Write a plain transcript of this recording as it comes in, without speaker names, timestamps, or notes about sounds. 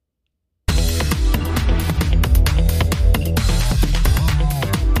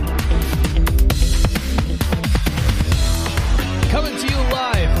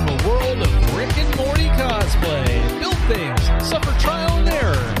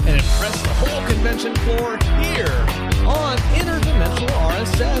dimension floor here on Interdimensional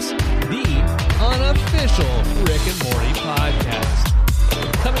RSS, the unofficial Rick and Morty podcast.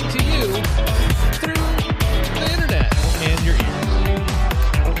 Coming to you through the internet and your ears.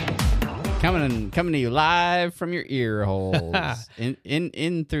 Coming to you live from your ear holes.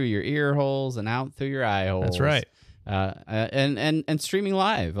 in through your ear holes and out through your eye holes. That's right. And streaming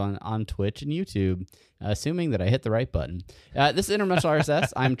live on Twitch and YouTube, assuming that I hit the right button. This is Interdimensional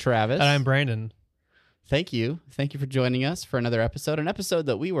RSS. I'm Travis. And I'm Brandon. Thank you for joining us for another episode. An episode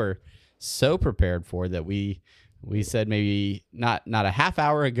that we were so prepared for that we said maybe not a half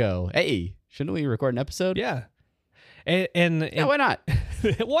hour ago. Hey, shouldn't we record an episode? Yeah. And yeah, why not?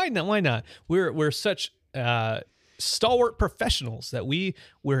 Why not? We're such stalwart professionals that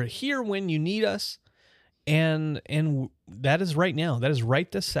we're here when you need us, and that is right now. That is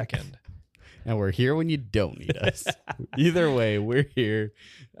right this second. And we're here when you don't need us. Either way, we're here,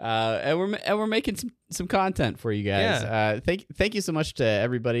 and we're making some content for you guys. Yeah. Thank you so much to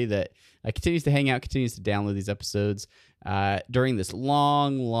everybody that continues to hang out, continues to download these episodes during this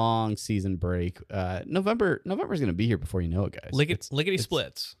long season break. November's going to be here before you know it, guys. Lickety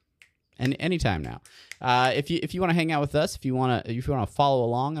splits. And anytime now. If you want to hang out with us, if you want to follow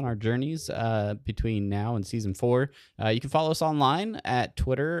along on our journeys between now and season 4, you can follow us online at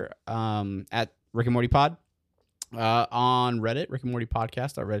Twitter at Rick and Morty Pod, on Reddit Rick and Morty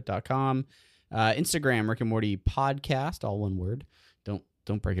Podcast.reddit.com, Instagram Rick and Morty Podcast, all one word.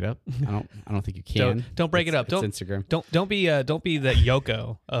 Don't break it up. I don't think you can. Don't break it up. It's Instagram. Don't be the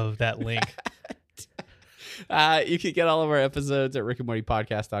Yoko of that link. You can get all of our episodes at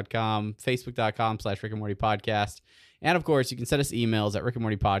rickandmortypodcast.com, facebook.com/Rick and Morty Podcast. And of course, you can send us emails at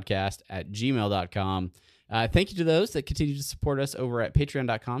rickandmortypodcast@gmail.com. Thank you to those that continue to support us over at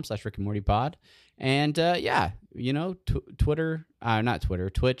patreon.com/Rick and Morty Pod. And Twitch,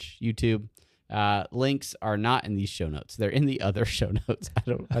 YouTube. Links are not in these show notes. They're in the other show notes. I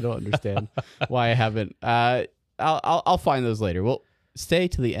don't understand why I haven't. I'll find those later. We'll stay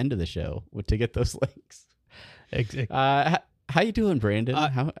to the end of the show to get those links. How you doing, Brandon?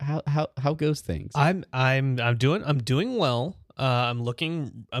 How goes things? I'm doing well. I'm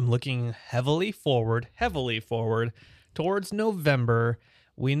looking heavily forward towards November.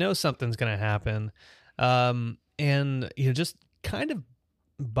 We know something's going to happen. And just kind of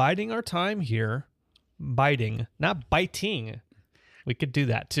biding our time here. Biting, not biting. We could do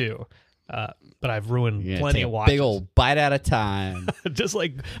that too. But I've ruined plenty of watches. Big old bite at a time. Just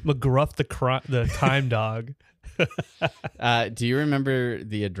like McGruff the time dog. Do you remember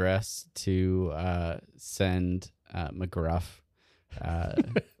the address to send McGruff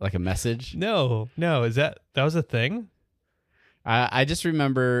like a message? No. Is that was a thing? I just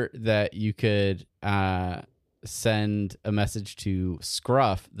remember that you could send a message to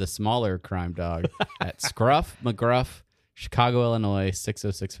Scruff, the smaller crime dog, at Scruff McGruff, Chicago, Illinois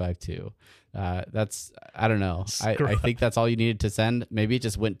 60652. That's, I don't know. I think that's all you needed to send. Maybe it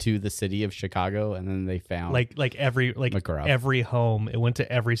just went to the city of Chicago and then they found McGruff. Every home. It went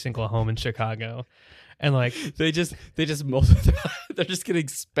to every single home in Chicago. And they just they're just getting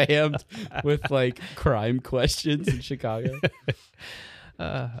spammed with crime questions in Chicago.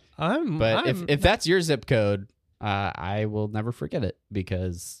 If that's your zip code, I will never forget it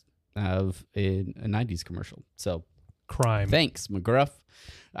because of a 90s commercial. So crime. Thanks, McGruff.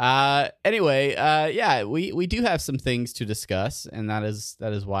 Anyway, we do have some things to discuss, and that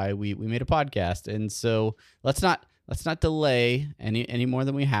is why we made a podcast. And so let's not delay any more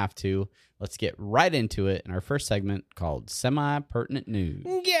than we have to. Let's get right into it in our first segment called Semi-Pertinent News.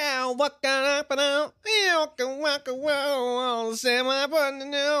 Yeah, what can happen now? Semi-pertinent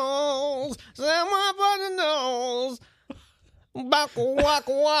news. Semi-pertinent news. Wow.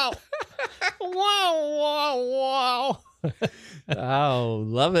 Wow. Oh,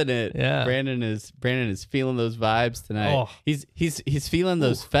 loving it. Yeah. Brandon is feeling those vibes tonight. Oh. He's feeling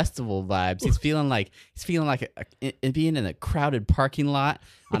those festival vibes. He's feeling like being in a crowded parking lot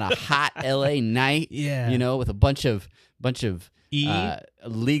on a hot LA night. Yeah. With a bunch of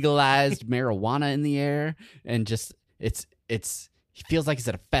legalized marijuana in the air, and just he feels like he's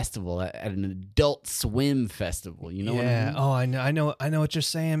at a festival, at an Adult Swim festival. You know what I mean? Oh, I know what you're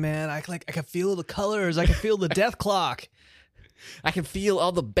saying, man. I can feel the colors. I can feel the death clock. I can feel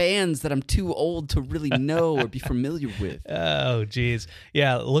all the bands that I'm too old to really know or be familiar with. Oh, geez.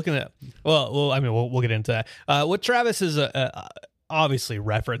 Yeah, looking at... Well, I mean, we'll get into that. What Travis is obviously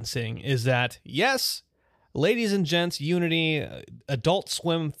referencing is that, yes, ladies and gents, Unity Adult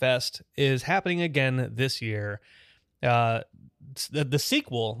Swim Fest is happening again this year. The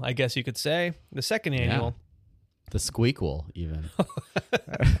sequel, I guess you could say, the second annual. The squeakquel, even.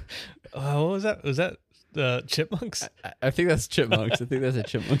 what was that? Was that the Chipmunks? I think that's Chipmunks. I think that's a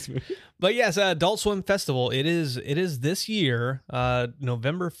Chipmunks movie. But yes, Adult Swim Festival. It is this year,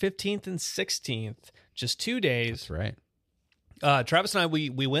 November 15th and 16th. Just 2 days. That's right. Travis and I,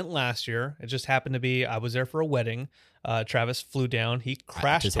 we went last year. It just happened to be I was there for a wedding. Travis flew down. He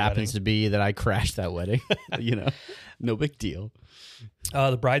crashed. It just the happens wedding. to be that I crashed that wedding. No big deal.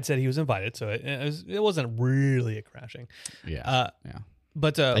 The bride said he was invited, so it wasn't really a crashing. Yeah.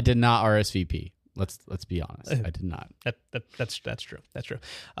 But I did not RSVP. Let's be honest. I did not. That's true. That's true.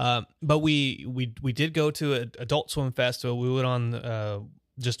 But we did go to Adult Swim Festival. We went on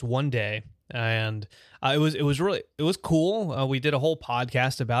just one day, and it was cool. We did a whole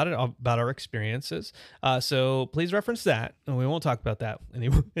podcast about it, about our experiences. So please reference that, and we won't talk about that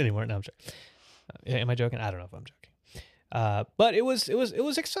anymore. No, I'm joking. Am I joking? I don't know if I'm joking. But it was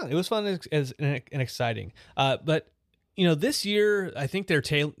exciting. It was fun and exciting. But this year I think they're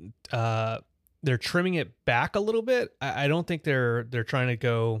trimming it back a little bit. I don't think they're trying to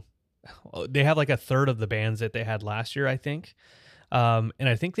go. They have like a third of the bands that they had last year, I think. And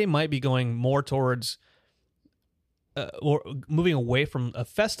I think they might be going more towards or moving away from a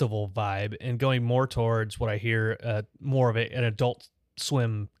festival vibe and going more towards what I hear more of an Adult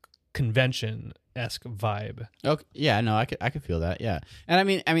Swim convention-esque vibe. Okay. Yeah, no, I could feel that. Yeah.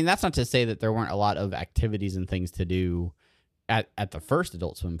 And I mean that's not to say that there weren't a lot of activities and things to do at the first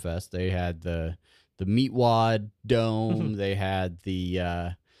Adult Swim Fest. They had the Meatwad Dome, they had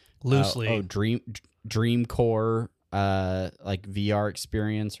the loosely Dreamcore like VR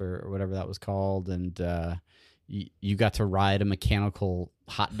experience or whatever that was called, and you got to ride a mechanical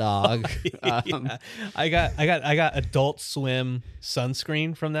hot dog. Yeah. I got Adult Swim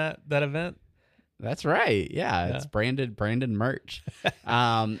sunscreen from that event. That's right. Yeah, it's branded merch.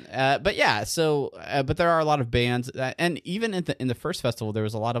 But yeah, so but there are a lot of bands, and even in the first festival, there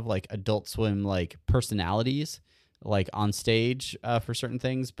was a lot of like Adult Swim like personalities like on stage for certain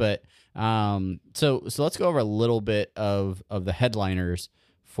things. But so let's go over a little bit of the headliners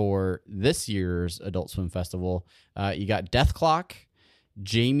for this year's Adult Swim Festival. You got Death Clock,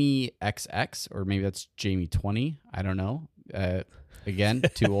 Jamie XX, or maybe that's Jamie 20. I don't know. Again,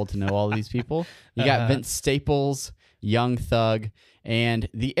 too old to know all these people. You got Vince Staples, Young Thug, and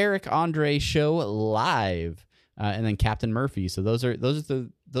the Eric Andre Show live, and then Captain Murphy. So those are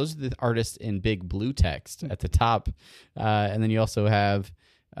the artists in big blue text at the top, and then you also have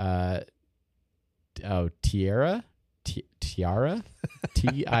Tiara, Tiara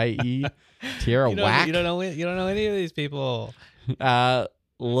Whack. You don't know any of these people.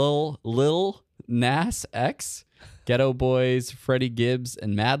 Lil Nas X, Ghetto Boys, Freddie Gibbs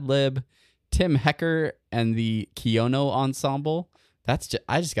and Madlib, Tim Hecker and the Kiono Ensemble. I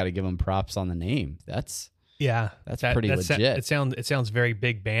just got to give them props on the name. That's pretty legit. It sounds very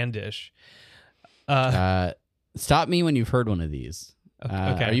big bandish. Stop me when you've heard one of these.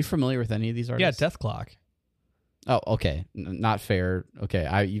 Okay. Are you familiar with any of these artists? Yeah, Death Clock. Oh, okay. Not fair. Okay,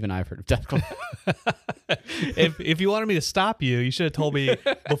 I've heard of Death Clock. If you wanted me to stop you, you should have told me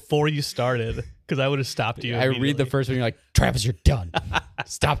before you started, because I would have stopped you. I read the first one, you're like, Travis, you're done.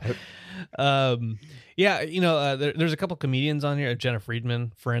 Stop it. Yeah, there's a couple comedians on here, Jenna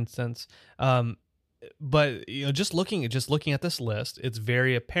Friedman, for instance. But just looking at this list, it's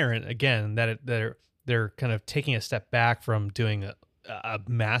very apparent again that they're kind of taking a step back from doing a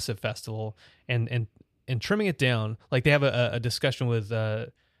massive festival and trimming it down. Like they have a discussion with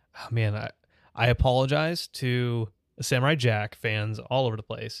I apologize to Samurai Jack fans all over the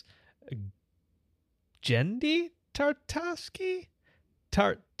place. Jendi Tartakovsky?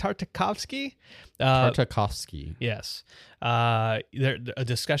 Tartakovsky? Tartakovsky. Yes. A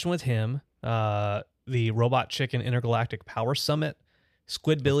discussion with him. The Robot Chicken Intergalactic Power Summit.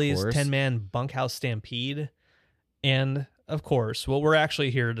 Squidbillies 10-Man Bunkhouse Stampede. And, of course, what we're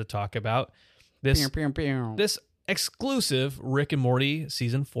actually here to talk about, this exclusive Rick and Morty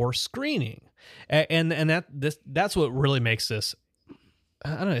season 4 screening, and that's what really makes this.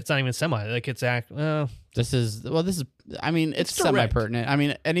 I don't know. It's not even semi. Like it's This is. I mean, it's semi pertinent. I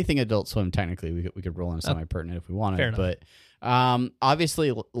mean, anything Adult Swim technically we could roll in semi pertinent if we wanted. But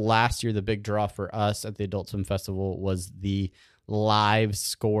obviously, last year the big draw for us at the Adult Swim Festival was the live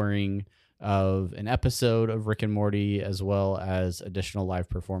scoring of an episode of Rick and Morty, as well as additional live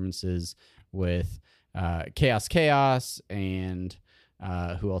performances with Chaos and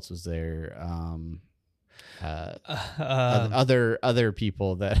who else was there? Other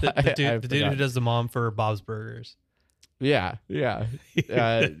people that the dude who does the mom for Bob's Burgers. Yeah.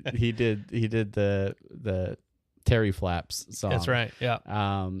 He did the Terry Flaps song. That's right. Yeah.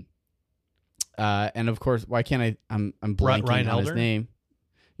 And of course, why can't I'm blanking Ryan on Elder? his name.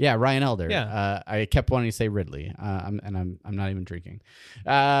 Yeah, Ryan Elder. Yeah. I kept wanting to say Ridley. I'm not even drinking.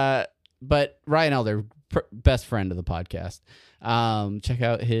 But Ryan Elder, best friend of the podcast. Check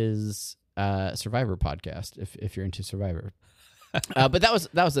out his Survivor podcast if you're into Survivor. But that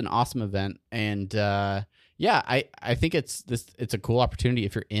was an awesome event, and yeah, I think it's a cool opportunity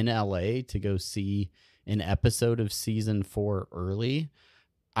if you're in LA to go see an episode of season 4 early.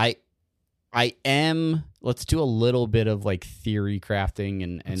 Let's do a little bit of like theory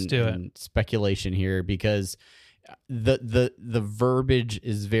crafting and speculation here, because the verbiage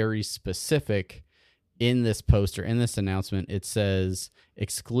is very specific in this poster, in this announcement. It says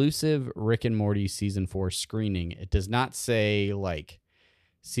exclusive Rick and Morty season 4 screening. It does not say like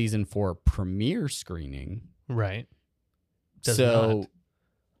season 4 premiere screening. Right. Does not.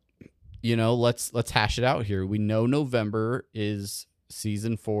 Let's hash it out here. We know November is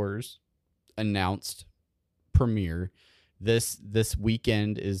season 4's announced premiere. This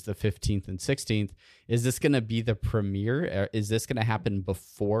weekend is the 15th and 16th. Is this going to be the premiere? Is this going to happen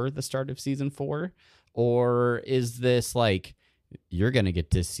before the start of season 4? Or is this like you're going to get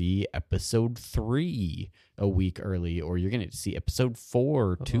to see episode 3 a week early, or you're going to see episode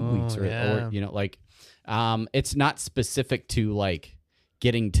 4 2 weeks early, or it's not specific to like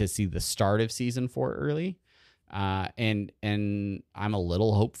getting to see the start of season 4 early. And I'm a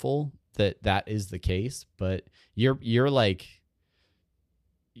little hopeful that is the case, but you're like,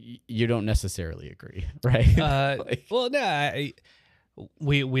 you don't necessarily agree, right?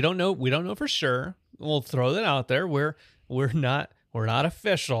 We don't know. We don't know for sure. We'll throw that out there. We're not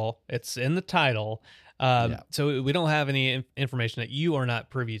official. It's in the title. So we don't have any information that you are not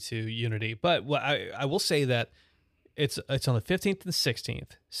privy to, Unity. But I will say that it's on the 15th and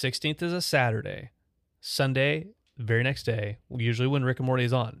 16th. 16th is a Saturday. Sunday, the very next day, usually when Rick and Morty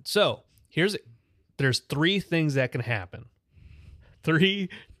is on. So there's 3 things that can happen. 3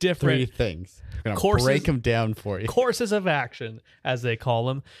 different things. I'm gonna break them down for you. Courses of action, as they call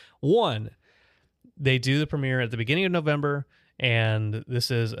them. 1, they do the premiere at the beginning of November, and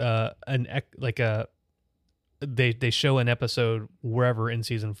this is they show an episode wherever in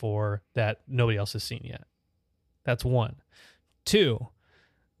season 4 that nobody else has seen yet. That's 1. 2,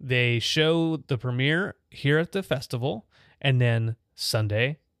 they show the premiere here at the festival, and then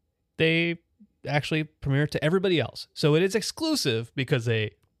Sunday they actually premiere to everybody else. So it is exclusive because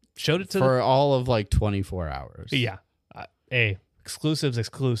they showed it to all of like 24 hours. Yeah. Exclusive. You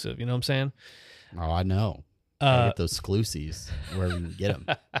know what I'm saying? Oh, I know. I get those exclusives where we can get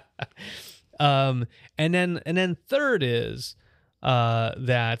them. And then third is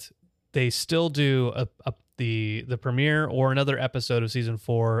that they still do the premiere or another episode of season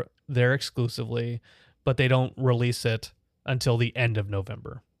 4 there exclusively, but they don't release it until the end of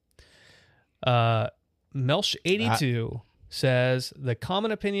November. Melsh82 says the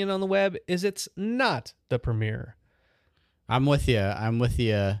common opinion on the web is it's not the premiere. I'm with you.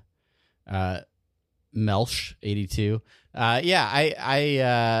 Melsh82. I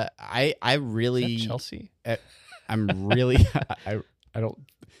really, is that Chelsea? I'm really, I don't,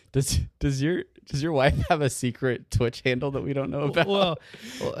 does your wife have a secret Twitch handle that we don't know about? Well,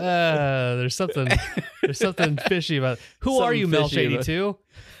 there's something fishy about it. Who are you, Melsh82?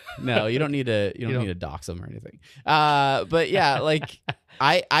 No, you don't need to. You don't need to dox them or anything. But yeah, like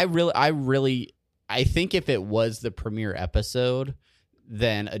I really think if it was the premiere episode,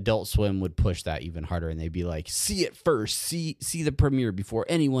 then Adult Swim would push that even harder, and they'd be like, "See it first. See the premiere before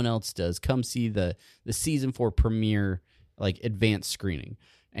anyone else does. Come see the season 4 premiere, like advanced screening."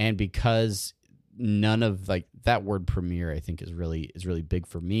 And because none of like that word premiere, I think is really big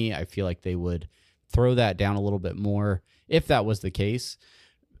for me. I feel like they would throw that down a little bit more if that was the case.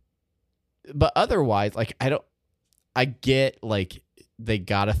 But otherwise, like I get like they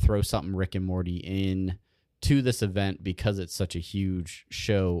gotta throw something Rick and Morty in to this event because it's such a huge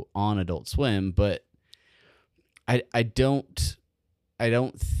show on Adult Swim, but I don't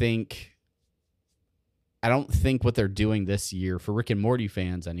think what they're doing this year for Rick and Morty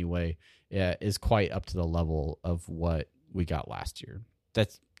fans anyway is quite up to the level of what we got last year.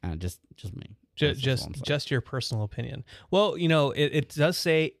 That's just me. Just your personal opinion. Well, it does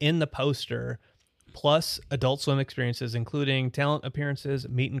say in the poster, plus Adult Swim experiences, including talent appearances,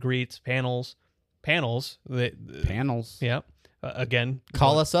 meet and greets, panels. Panels. Yeah. Again,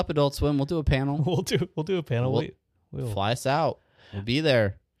 call us up, Adult Swim. We'll do a panel. We'll do a panel. We'll fly us out. We'll be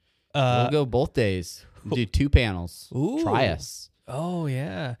there. We'll go both days. We'll do 2 panels. Ooh. Try us. Oh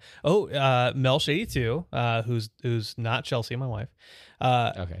yeah. Oh, Melsh82, who's not Chelsea, my wife.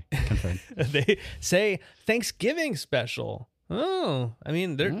 Okay, confirmed. They say Thanksgiving special. Oh, I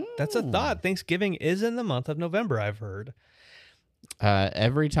mean, that's a thought. Thanksgiving is in the month of November, I've heard.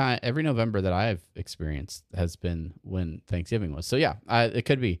 Every November that I've experienced has been when Thanksgiving was. So yeah, it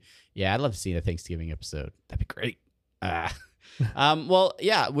could be. Yeah, I'd love to see a Thanksgiving episode. That'd be great. Well,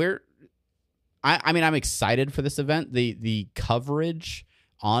 yeah, I mean, I'm excited for this event. The coverage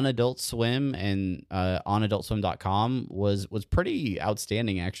on Adult Swim and on AdultSwim.com was pretty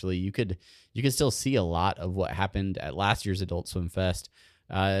outstanding. Actually, you could still see a lot of what happened at last year's Adult Swim Fest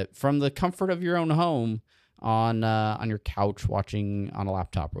from the comfort of your own home on your couch watching on a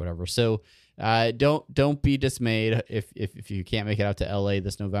laptop or whatever. So don't be dismayed if you can't make it out to LA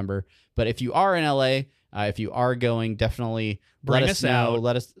this November. But if you are in LA, if you are going, definitely Bring let us us know. out.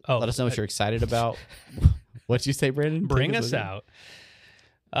 Let us know what you're excited about. What'd you say, Brandon? Bring us out.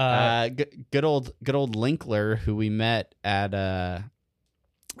 Good old Linkler, who we met at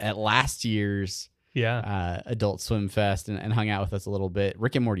last year's Adult Swim Fest and hung out with us a little bit.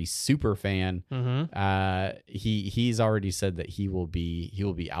 Rick and Morty super fan. Mm-hmm. He's already said that he will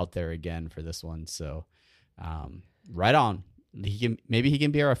be out there again for this one. So right on. Maybe he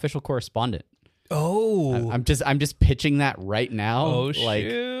can be our official correspondent. Oh, I'm just pitching that right now. Oh, like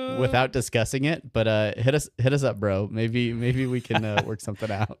shoot. without discussing it. But hit us up, bro. Maybe we can work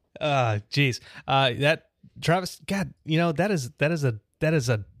something out. Geez. That Travis, God, that is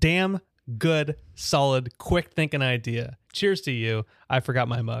a damn good, solid, quick thinking idea. Cheers to you. I forgot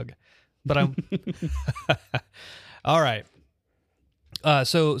my mug, but I'm all right.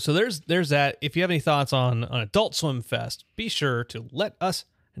 So there's that. If you have any thoughts on Adult Swim Fest, be sure to let us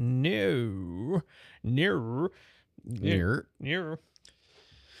know. Near.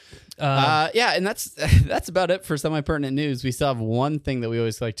 Yeah, and that's about it for semi-pertinent news. We still have one thing that we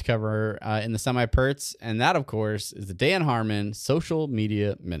always like to cover in the semi-perts, and that, of course, is the Dan Harmon Social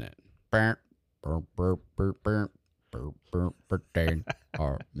Media Minute. Dan Harmon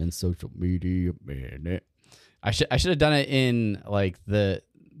Social Media Minute. I should have done it in like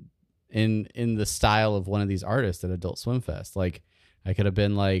in the style of one of these artists at Adult Swim Fest. Like I could have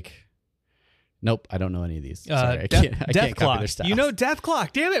been like, nope, I don't know any of these. Sorry, I can't copy their styles. You know Death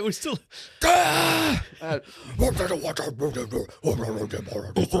Clock. Damn it, we're still.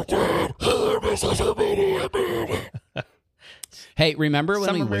 Hey, remember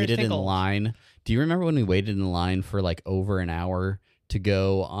when we Summer waited in Tinkle. line? Do you remember when we waited in line for like over an hour to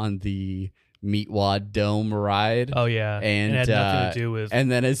go on the Meatwad Dome ride? Oh yeah, And it had nothing to do with.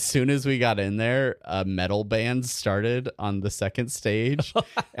 And then as soon as we got in there, a metal band started on the second stage,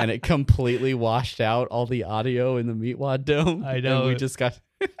 and it completely washed out all the audio in the Meatwad Dome. I know. And we just got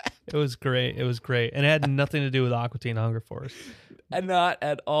It was great. It was great, and it had nothing to do with Aqua Teen Hunger Force. not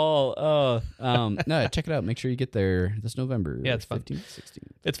at all. No, check it out. Make sure you get there this November. Yeah, it's fun. 15th,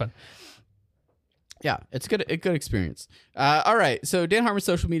 16th. It's fun. Yeah, it's good. A good experience. All right. So Dan Harmon's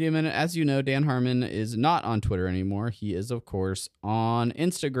Social Media Minute. As you know, Dan Harmon is not on Twitter anymore. He is, of course, on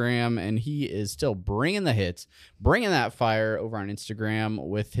Instagram, and he is still bringing the hits, bringing that fire over on Instagram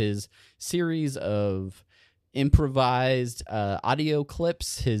with his series of improvised audio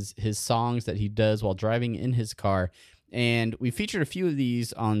clips, his songs that he does while driving in his car. And we featured a few of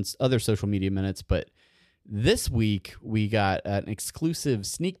these on other Social Media Minutes, but this week, we got an exclusive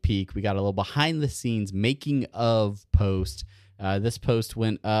sneak peek. We got a little behind the scenes making of post. This post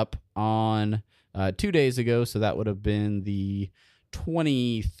went up on 2 days ago, so that would have been the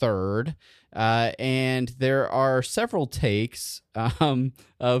 23rd. And there are several takes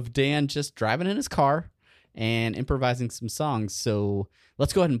of Dan just driving in his car and improvising some songs. So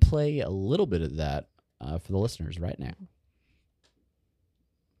let's go ahead and play a little bit of that for the listeners right now.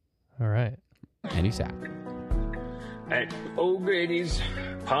 All right. And he's out. At O'Grady's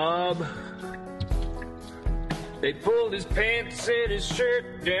pub, they pulled his pants and his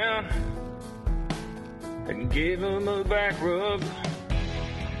shirt down and gave him a back rub.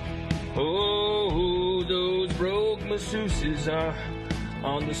 Oh, those rogue masseuses are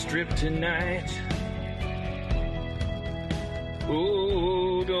on the strip tonight.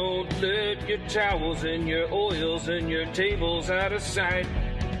 Oh, don't let your towels and your oils and your tables out of sight.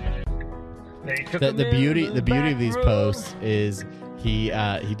 The beauty of these posts is he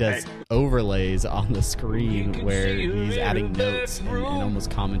does overlays on the screen where he's adding notes and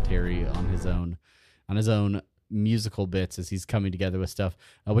almost commentary on his own musical bits as he's coming together with stuff,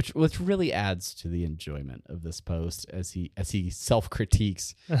 which really adds to the enjoyment of this post as he self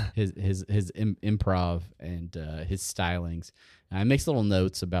critiques his improv and his stylings. Makes little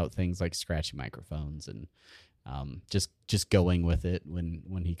notes about things like scratchy microphones and just going with it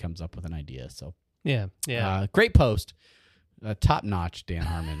when he comes up with an idea. So Yeah. great post, top notch, Dan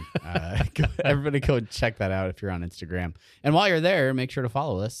Harmon. Everybody go and check that out if you're on Instagram. And while you're there, make sure to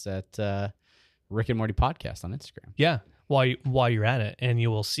follow us at Rick and Morty Podcast on Instagram. Yeah. while you're at it, and you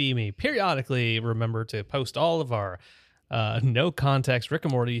will see me periodically remember to post all of our no context Rick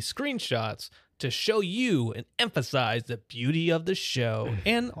and Morty screenshots to show you and emphasize the beauty of the show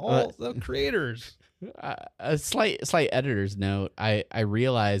and all the creators. A slight editor's note. I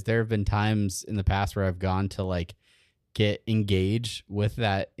realized there have been times in the past where I've gone to like get engaged with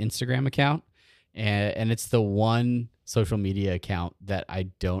that Instagram account, and it's the one social media account that I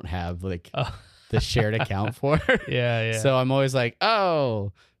don't have like the shared account for. Yeah. So I'm always like,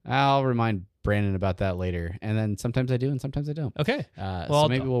 oh, I'll remind Brandon about that later, and then sometimes I do, and sometimes I don't. Okay. So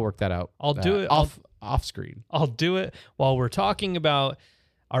maybe we'll work that out. I'll do it off screen. I'll do it while we're talking about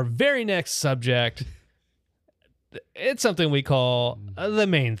our very next subject. It's something we call the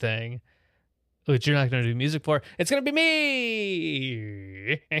main thing, which you're not going to do music for. It's going to be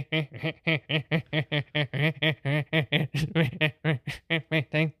me.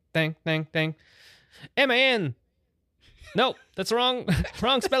 Thing. M-A-N. No, that's wrong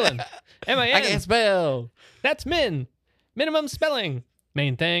spelling. M-A-N. I can't spell. That's min. Minimum spelling.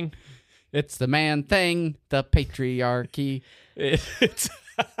 Main thing. It's the man thing, the patriarchy. It's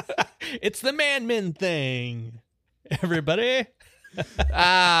the man-min thing. Everybody.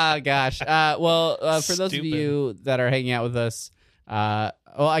 Gosh. For those of you that are hanging out with us,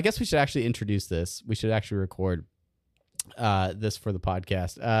 I guess we should actually introduce this. We should actually record this for the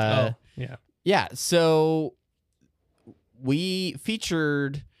podcast. Yeah. So we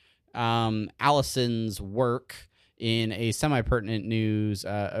featured Allison's work in a semi-pertinent news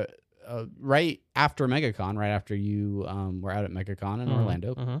right after MegaCon, right after you were out at MegaCon in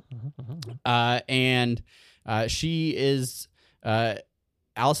Orlando. And she is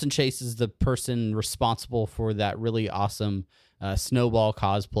Allison Chase is the person responsible for that really awesome Snowball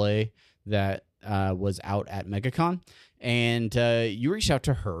cosplay that was out at MegaCon. And you reached out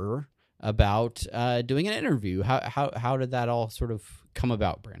to her about doing an interview. How did that all sort of come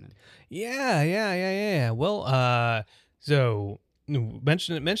about, Brandon? Yeah. Well, so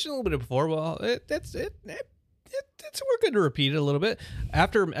mentioned a little bit before. Well, it's we're good to repeat it a little bit.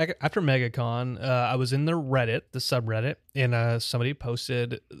 After MegaCon, I was in the subreddit, and somebody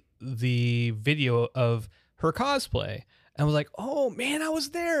posted the video of her cosplay, and was like, "Oh man, I was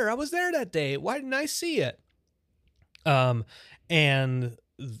there that day. Why didn't I see it?" And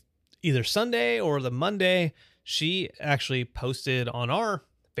either Sunday or the Monday, she actually posted on our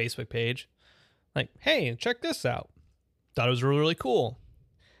Facebook page, like, "Hey, check this out. Thought it was really, really cool."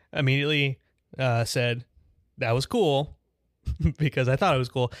 Immediately said that was cool because I thought it was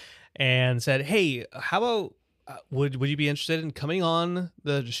cool, and said, "Hey, how about would you be interested in coming on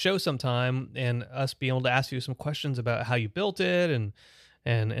the show sometime and us being able to ask you some questions about how you built it and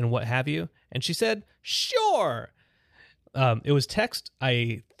what have you?" And she said, "Sure." It was text.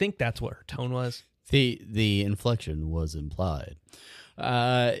 I think that's what her tone was. The inflection was implied.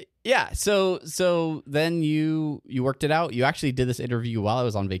 Yeah. So then you worked it out. You actually did this interview while I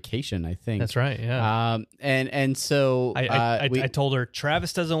was on vacation, I think. That's right. Yeah. And so I told her,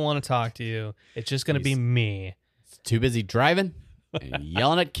 Travis doesn't want to talk to you. It's just going to be me. Too busy driving and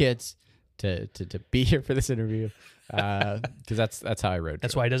yelling at kids to be here for this interview. Because that's how I wrote.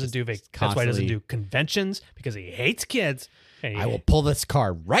 That's why he doesn't do that's why he doesn't do conventions, because he hates kids. I will pull this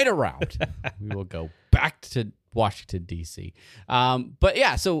car right around. We will go back to Washington, D.C. But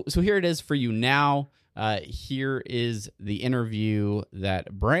yeah, so here it is for you now. Here is the interview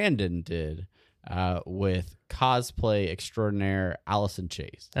that Brandon did with cosplay extraordinaire Allison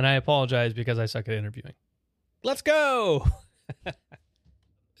Chase. And I apologize because I suck at interviewing. Let's go.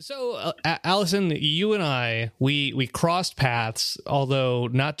 So, Allison, you and I, we crossed paths, although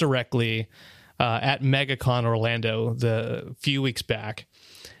not directly, at MegaCon Orlando the few weeks back,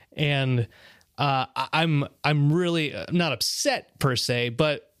 and I'm really not upset per se,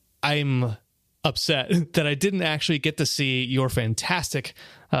 but I'm upset that I didn't actually get to see your fantastic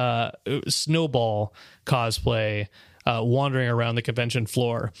Snowball cosplay wandering around the convention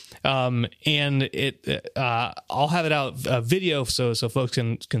floor. And I'll have it out video so folks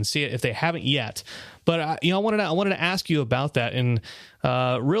can see it if they haven't yet. But I wanted to ask you about that, and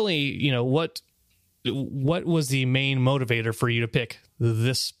really, what was the main motivator for you to pick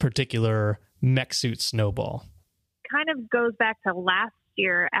this particular mech suit Snowball? Kind of goes back to last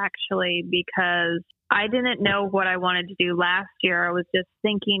year, actually, because I didn't know what I wanted to do last year. I was just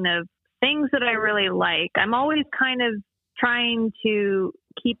thinking of things that I really like. I'm always kind of trying to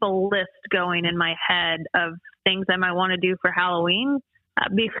keep a list going in my head of things I might want to do for Halloween,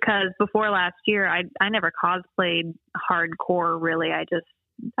 because before last year, I never cosplayed hardcore, really.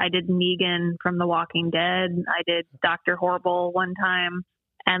 I did Negan from The Walking Dead. I did Dr. Horrible one time.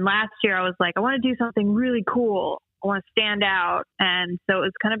 And last year I was like, I want to do something really cool. I want to stand out. And so it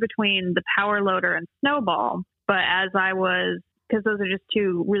was kind of between the Power Loader and Snowball. But because those are just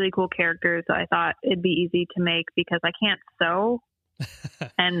two really cool characters, I thought it'd be easy to make because I can't sew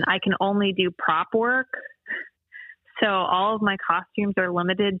and I can only do prop work. So all of my costumes are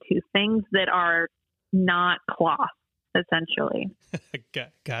limited to things that are not cloth, essentially.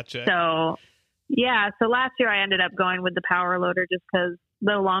 Gotcha. So, yeah. So last year I ended up going with the Power Loader just because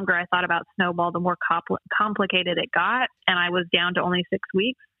the longer I thought about Snowball, the more complicated it got. And I was down to only 6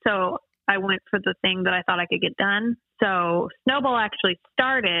 weeks. So I went for the thing that I thought I could get done. So Snowball actually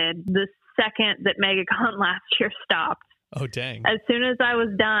started the second that MegaCon last year stopped. Oh, dang. As soon as I was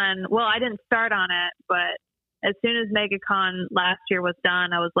done, well, I didn't start on it, but as soon as MegaCon last year was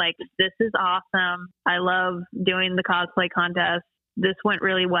done, I was like, this is awesome. I love doing the cosplay contest. This went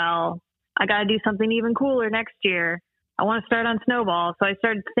really well. I got to do something even cooler next year. I want to start on Snowball. So I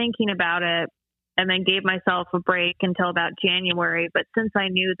started thinking about it and then gave myself a break until about January. But since I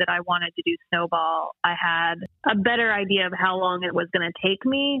knew that I wanted to do Snowball, I had a better idea of how long it was going to take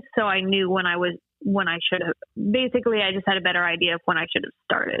me. So I knew when I should have. Basically, I just had a better idea of when I should have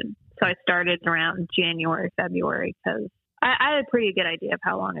started. So I started around January, February, because I had a pretty good idea of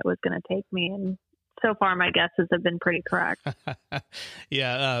how long it was going to take me. And so far, my guesses have been pretty correct.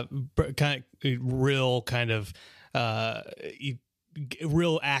 Yeah,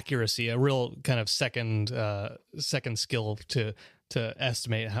 real accuracy, a real kind of second skill to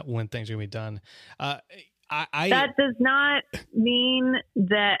estimate when things are going to be done. That does not mean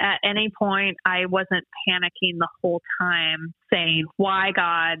that at any point I wasn't panicking the whole time saying, why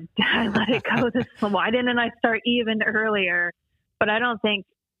God did I let it go this long? Why didn't I start even earlier? But I don't think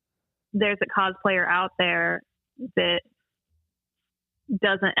there's a cosplayer out there that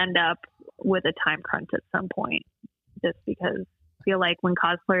doesn't end up with a time crunch at some point, just because I feel like when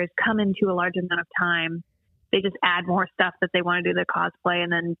cosplayers come into a large amount of time, they just add more stuff that they want to do their cosplay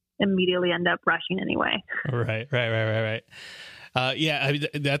and then immediately end up rushing anyway. Right.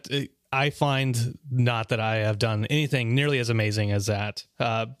 I find not that I have done anything nearly as amazing as that,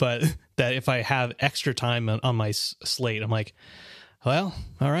 but that if I have extra time on my slate, I'm like, well,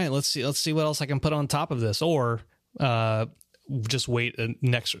 all right, let's see what else I can put on top of this, or just wait an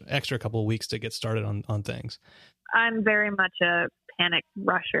extra couple of weeks to get started on things. I'm very much a panic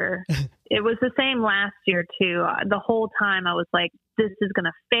rusher. It was the same last year too. The whole time I was like, this is going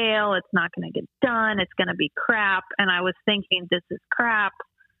to fail. It's not going to get done. It's going to be crap. And I was thinking, this is crap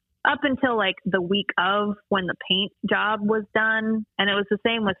up until like the week of when the paint job was done. And it was the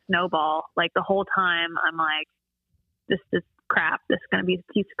same with Snowball. Like the whole time I'm like, this is crap. This is going to be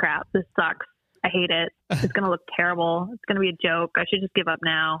a piece of crap. This sucks. I hate it. It's going to look terrible. It's going to be a joke. I should just give up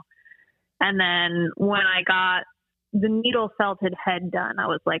now. And then when I got the needle felted head done, I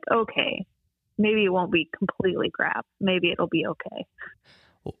was like, okay, maybe it won't be completely crap. Maybe it'll be okay.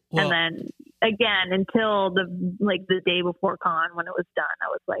 Well, and then again, until the day before con, when it was done, I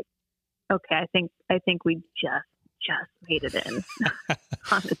was like, okay, I think we just made it in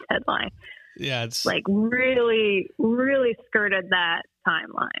on the deadline. Yeah, it's like really, really skirted that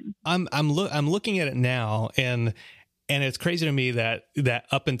timeline. I'm looking at it now, and it's crazy to me that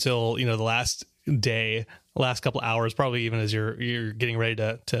up until the last couple hours, probably even as you're getting ready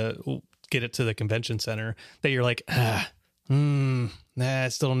to get it to the convention center, that you're like, I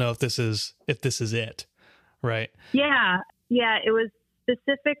still don't know if this is it, right? Yeah, it was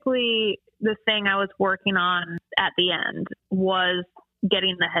specifically the thing I was working on at the end was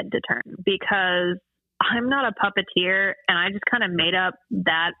getting the head to turn, because I'm not a puppeteer, and I just kind of made up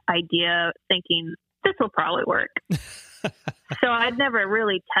that idea thinking this will probably work. So I'd never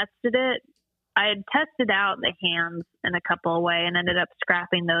really tested it. I had tested out the hands in a couple of ways and ended up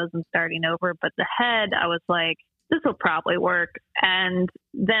scrapping those and starting over. But the head, I was like, this will probably work. And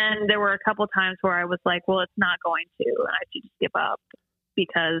then there were a couple times where I was like, well, it's not going to, and I should just give up,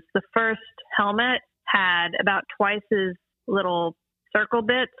 because the first helmet had about twice as little circle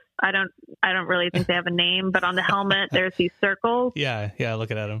bits. I don't really think they have a name, but on the helmet, there's these circles. Yeah,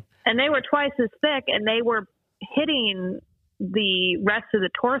 looking at them. And they were twice as thick, and they were hitting the rest of the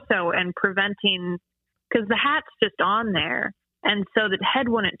torso and preventing, because the hat's just on there. And so the head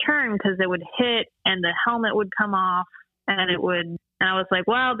wouldn't turn because it would hit and the helmet would come off, and I was like,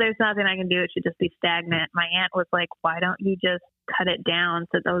 well, there's nothing I can do. It should just be stagnant. My aunt was like, why don't you just cut it down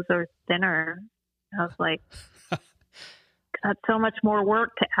so those are thinner? I was like, that's so much more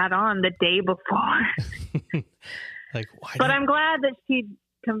work to add on the day before. But I'm glad that she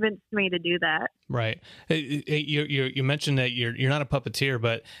convinced me to do that. Right. You mentioned that you're not a puppeteer,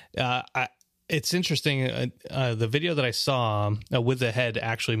 but It's interesting. The video that I saw with the head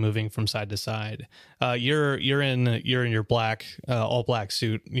actually moving from side to side. You're in your black all black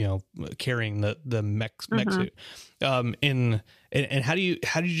suit, carrying the mech suit. And how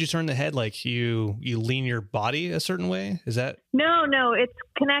did you turn the head? Like you lean your body a certain way? Is that? No, it's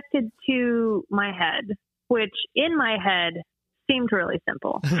connected to my head, which in my head seemed really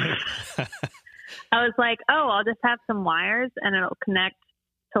simple. I was like, oh, I'll just have some wires and it'll connect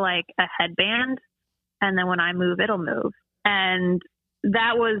to like a headband, and then when I move, it'll move. And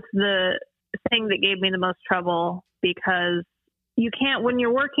that was the thing that gave me the most trouble, because you can't, when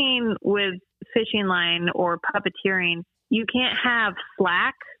you're working with fishing line or puppeteering, you can't have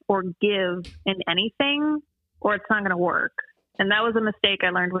slack or give in anything, or it's not going to work. And that was a mistake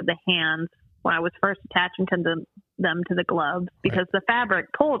I learned with the hands when I was first attaching them to the gloves, because the fabric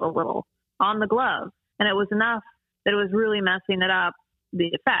pulled a little on the glove, and it was enough that it was really messing it up, the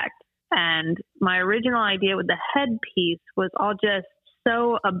effect. And my original idea with the headpiece was I'll just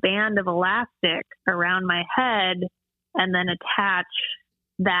sew a band of elastic around my head and then attach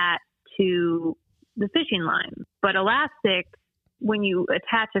that to the fishing line. But elastic, when you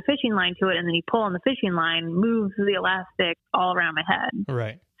attach a fishing line to it and then you pull on the fishing line, moves the elastic all around my head.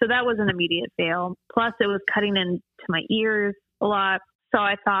 Right. So that was an immediate fail. Plus it was cutting into my ears a lot. So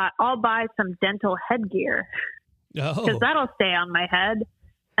I thought I'll buy some dental headgear, because that'll stay on my head.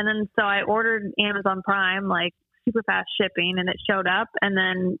 And then so I ordered Amazon Prime, like super fast shipping, and it showed up. And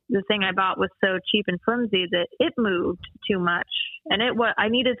then the thing I bought was so cheap and flimsy that it moved too much. And I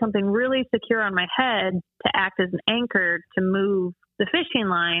needed something really secure on my head to act as an anchor to move the fishing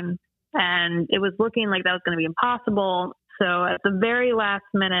line. And it was looking like that was going to be impossible. So at the very last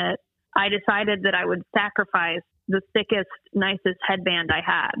minute, I decided that I would sacrifice the thickest, nicest headband I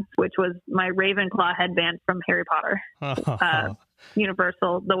had, which was my Ravenclaw headband from Harry Potter.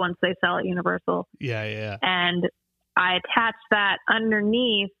 Universal, the ones they sell at Universal. Yeah. And I attached that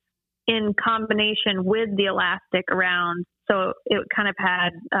underneath in combination with the elastic around. So it kind of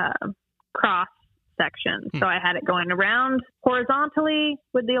had cross sections. So I had it going around horizontally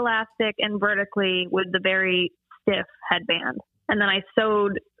with the elastic and vertically with the very stiff headband. And then I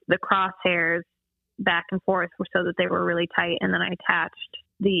sewed the crosshairs back and forth so that they were really tight. And then I attached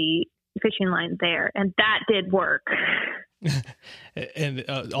the fishing line there, and that did work. And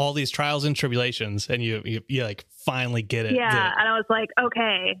all these trials and tribulations, and you like finally get it. Yeah. And I was like,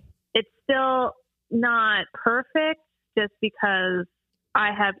 okay, it's still not perfect, just because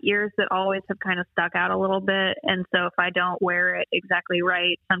I have ears that always have kind of stuck out a little bit. And so if I don't wear it exactly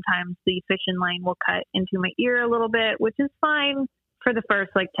right, sometimes the fishing line will cut into my ear a little bit, which is fine for the first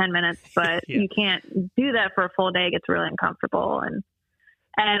like 10 minutes, but you can't do that for a full day. It gets really uncomfortable. And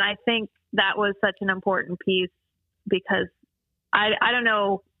I think that was such an important piece, because I don't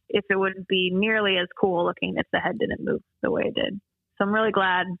know if it would be nearly as cool looking if the head didn't move the way it did. So I'm really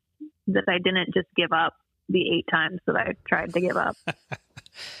glad that I didn't just give up the 8 times that I tried to give up.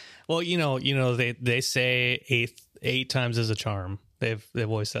 Well, they say eight times is a charm. They've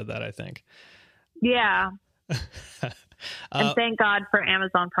always said that, I think. Yeah. And thank God for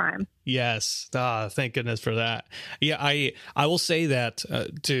Amazon Prime. Yes. Thank goodness for that. Yeah, I will say that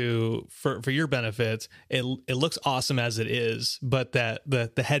for your benefit, it looks awesome as it is, but that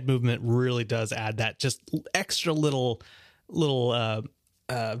the head movement really does add that just extra little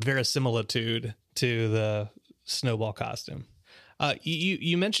verisimilitude to the Snowball costume.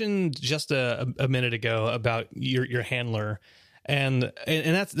 You mentioned just a minute ago about your handler. And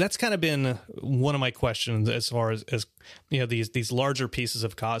that's kind of been one of my questions as far as these larger pieces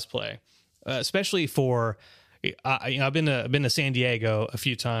of cosplay, especially for I've been to San Diego a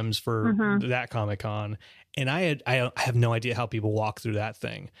few times for that Comic-Con, and I have no idea how people walk through that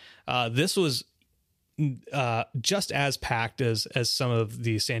thing. This was just as packed as some of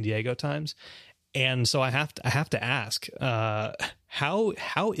the San Diego times, and so I have to ask,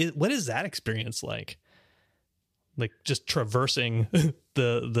 what is that experience like? Like just traversing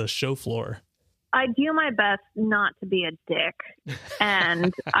the show floor. I do my best not to be a dick,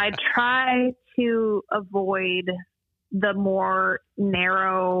 and I try to avoid the more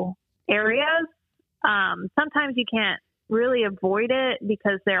narrow areas. Sometimes you can't really avoid it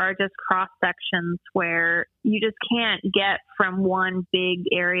because there are just cross sections where you just can't get from one big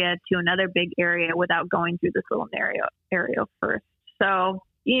area to another big area without going through this little narrow area first. So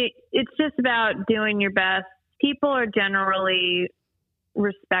it's just about doing your best. People are generally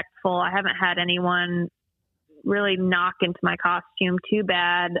respectful. I haven't had anyone really knock into my costume too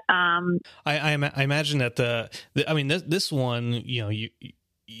bad. I imagine that this one, you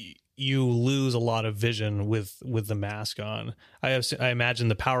you lose a lot of vision with the mask on. I imagine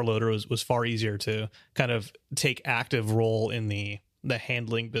the power loader was far easier to kind of take active role in the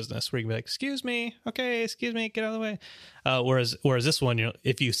handling business, where you can be like, excuse me, okay, excuse me, get out of the way. Whereas this one,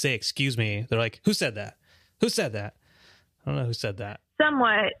 if you say excuse me, they're like, who said that? Who said that? I don't know who said that.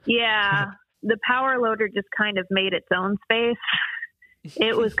 Somewhat, yeah. The power loader just kind of made its own space.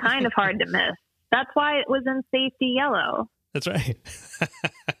 It was kind of hard to miss. That's why it was in safety yellow. That's right.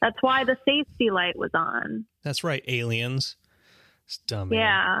 That's why the safety light was on. That's right, aliens. It's dumb. Man.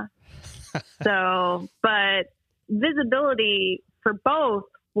 Yeah. So, but visibility for both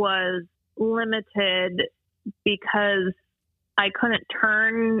was limited because I couldn't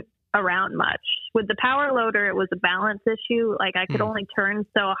turn around much. With the power loader, it was a balance issue. Like I could only turn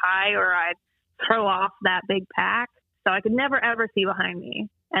so high or I'd throw off that big pack. So I could never, ever see behind me.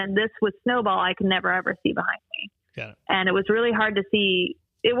 And this with Snowball, I could never, ever see behind me. Got it. And it was really hard to see.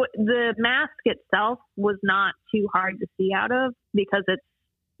 The mask itself was not too hard to see out of because it's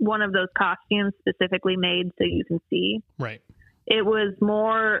one of those costumes specifically made so you can see. Right. It was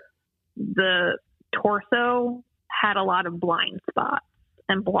more the torso had a lot of blind spots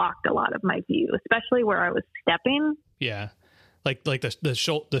and blocked a lot of my view, especially where I was stepping. Yeah. Like the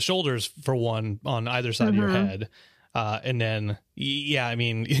shoulders for one on either side of your head. And then, yeah, I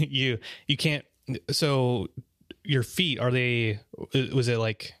mean, you can't, so your feet, was it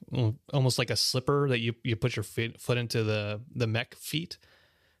like almost like a slipper that you put your foot into the mech feet?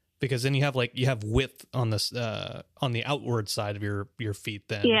 Because then you have width on this, on the outward side of your feet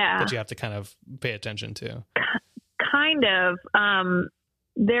then that you have to kind of pay attention to. Kind of,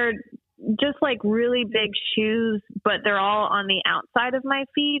 they're just like really big shoes, but they're all on the outside of my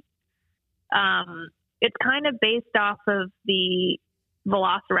feet. It's kind of based off of the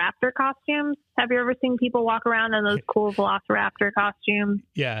Velociraptor costumes. Have you ever seen people walk around in those cool Velociraptor costumes?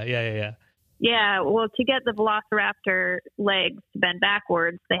 Yeah. Yeah, well, to get the Velociraptor legs to bend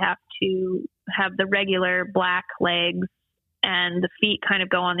backwards, they have to have the regular black legs, and the feet kind of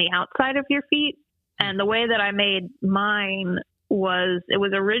go on the outside of your feet. And the way that I made mine was, it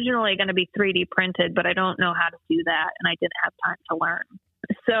was originally going to be 3D printed, but I don't know how to do that, and I didn't have time to learn.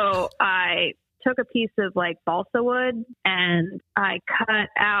 So I took a piece of like balsa wood and I cut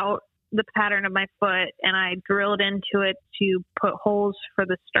out the pattern of my foot and I drilled into it to put holes for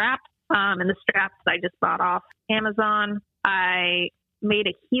the straps. And the straps I just bought off Amazon. I made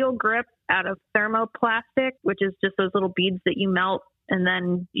a heel grip out of thermoplastic, which is just those little beads that you melt and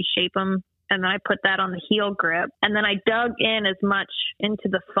then you shape them. And then I put that on the heel grip. And then I dug in as much into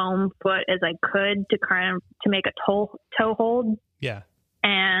the foam foot as I could to make a toe hold. Yeah.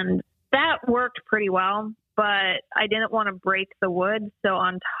 And that worked pretty well, but I didn't want to break the wood. So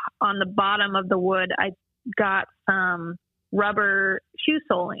on the bottom of the wood, I got some rubber shoe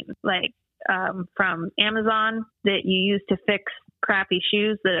soling, like from Amazon, that you use to fix crappy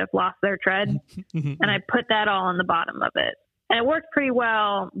shoes that have lost their tread. And I put that all on the bottom of it. And it worked pretty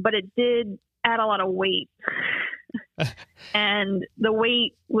well, but it did add a lot of weight. And the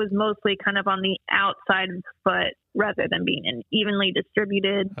weight was mostly kind of on the outside of the foot rather than being evenly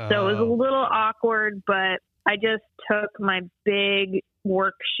distributed. So it was a little awkward, but I just took my big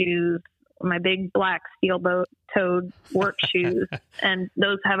work shoes, my big black steel-toed work shoes, and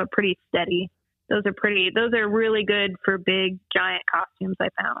those have a pretty steady. Those are really good for big, giant costumes, I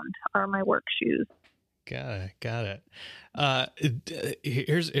found, are my work shoes. Got it.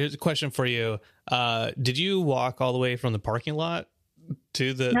 Here's a question for you. Did you walk all the way from the parking lot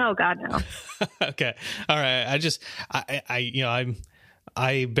to the? No, God, no. Okay. All right.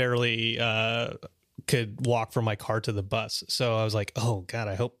 I barely could walk from my car to the bus. So I was like, oh God,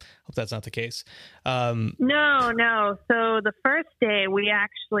 I hope that's not the case. No. So the first day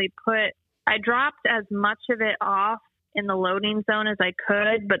I dropped as much of it off in the loading zone as I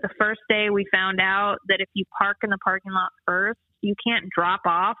could. But the first day we found out that if you park in the parking lot first, you can't drop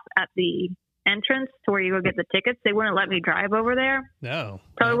off at the entrance to where you go get the tickets. They wouldn't let me drive over there. No.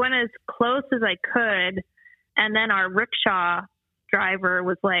 So I went as close as I could. And then our rickshaw driver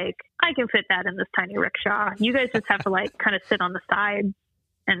was like, I can fit that in this tiny rickshaw. You guys just have to like kind of sit on the side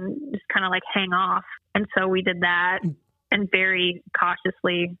and just kind of like hang off. And so we did that and very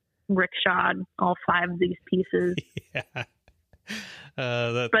cautiously rickshawed all 5 of these pieces. Yeah.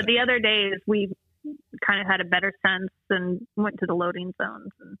 But the other days we kind of had a better sense and went to the loading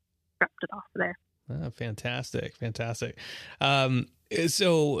zones and dropped it off there. Oh, fantastic.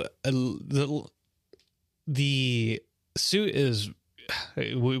 So the suit is,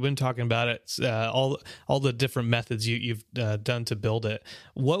 we've been talking about it, all the different methods you've done to build it.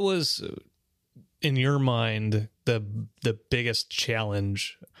 What was in your mind the biggest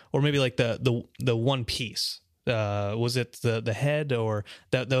challenge, or maybe like the one piece? Was it the head, or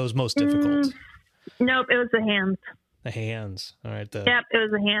that was most difficult? Nope, it was the hands. The hands. All right. Yep, it was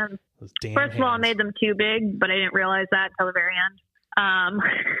the hands. Those damn First of all, I hands. made them too big, but I didn't realize that until the very end.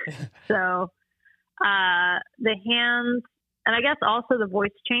 So the hands, and I guess also the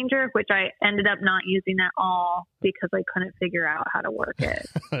voice changer, which I ended up not using at all because I couldn't figure out how to work it.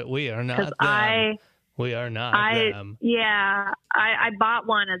 We are not 'Cause them. We are not them. Yeah, I bought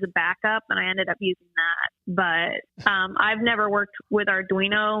one as a backup, and I ended up using that. But I've never worked with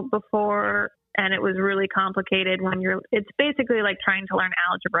Arduino before, and it was really complicated it's basically like trying to learn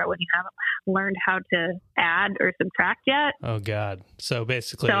algebra when you haven't learned how to add or subtract yet. Oh, God. So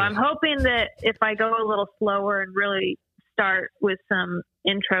basically. So I'm hoping that if I go a little slower and really start with some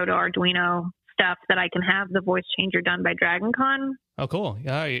intro to Arduino stuff, that I can have the voice changer done by DragonCon. Oh, cool.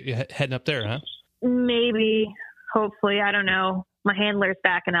 Yeah, you're heading up there, huh? Maybe, hopefully, I don't know. My handler's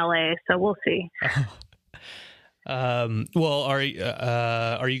back in LA, so we'll see. Well, are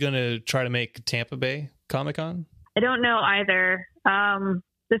you going to try to make Tampa Bay Comic-Con? I don't know either.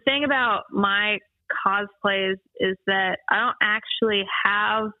 The thing about my cosplays is that I don't actually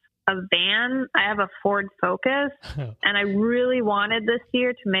have a van. I have a Ford Focus, and I really wanted this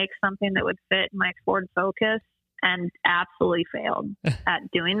year to make something that would fit my Ford Focus, and absolutely failed at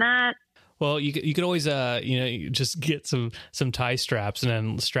doing that. Well, you could always you just get some tie straps and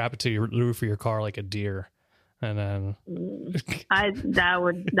then strap it to your roof of your car like a deer, and then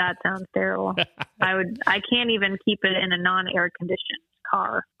that sounds terrible. I can't even keep it in a non-air conditioned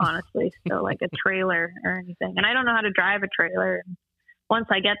car, honestly. So like a trailer or anything, and I don't know how to drive a trailer. Once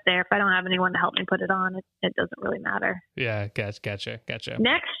I get there, if I don't have anyone to help me put it on, it doesn't really matter. Yeah, gotcha.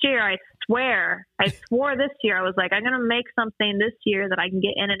 Next year, I swore this year, I was like, I'm going to make something this year that I can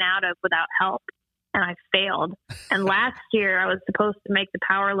get in and out of without help. And I failed. And last year, I was supposed to make the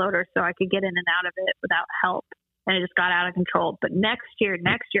power loader so I could get in and out of it without help. And it just got out of control. But next year,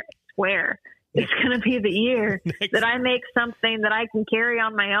 I swear, it's going to be the year that I make something that I can carry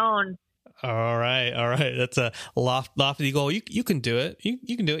on my own. All right. That's a lofty goal. You can do it.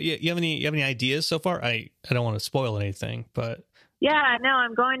 You can do it. You have any ideas so far? I don't want to spoil anything, but yeah, no,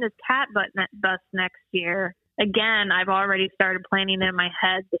 I'm going to Cat Bus next year. Again, I've already started planning in my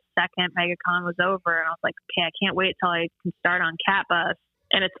head the second MegaCon was over, and I was like, okay, I can't wait till I can start on Cat Bus.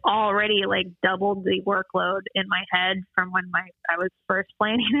 And it's already like doubled the workload in my head from when I was first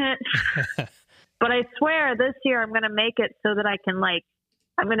planning it. But I swear this year I'm going to make it so that I can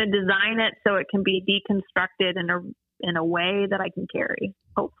I'm going to design it so it can be deconstructed in a way that I can carry.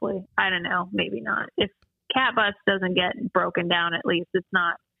 Hopefully. I don't know. Maybe not. If Cat Bus doesn't get broken down, at least it's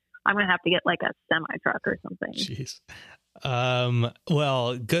not. I'm going to have to get like a semi truck or something. Jeez.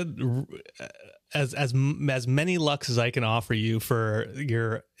 Well, good. As many lucks as I can offer you for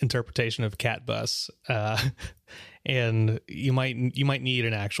your interpretation of Cat Bus. And you might need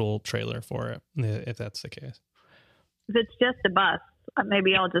an actual trailer for it if that's the case. If it's just a bus,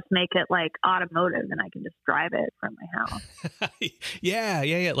 maybe I'll just make it like automotive and I can just drive it from my house.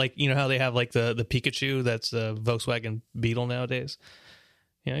 Yeah. Like, how they have like the Pikachu that's a Volkswagen Beetle nowadays.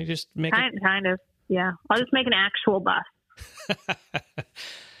 You just make kind of. Yeah. I'll just make an actual bus.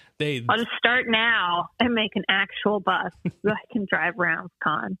 I'll just start now and make an actual bus so I can drive around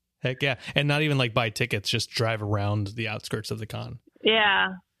con. Heck yeah. And not even like buy tickets, just drive around the outskirts of the con.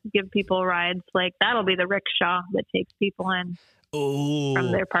 Yeah. Give people rides. Like that'll be the rickshaw that takes people in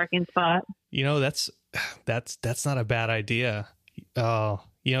from their parking spot. That's not a bad idea. I'm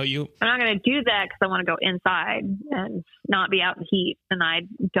not going to do that because I want to go inside and not be out in heat, and I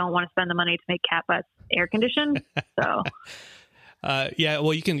don't want to spend the money to make Cat Bus air conditioned. So yeah,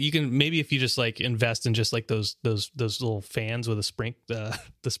 well, you can maybe if you just like invest in just like those little fans with the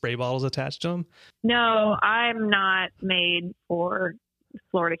spray bottles attached to them. No, I'm not made for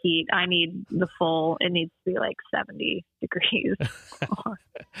Florida heat. I need the full. It needs to be like 70 degrees.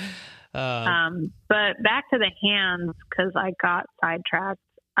 But back to the hands because I got sidetracked.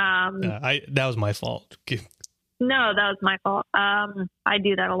 That was my fault. No, that was my fault. I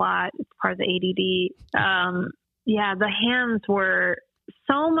do that a lot. It's part of the ADD. Yeah, the hands were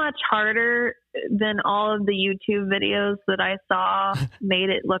so much harder than all of the YouTube videos that I saw made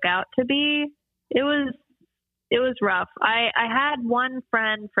it look out to be. It was rough. I had one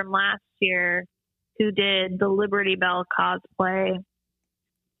friend from last year who did the Liberty Bell cosplay,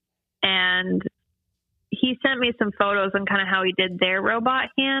 and he sent me some photos on kind of how he did their robot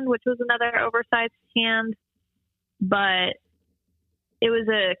hand, which was another oversized hand, but it was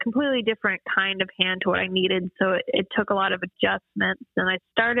a completely different kind of hand to what I needed. So it took a lot of adjustments. And I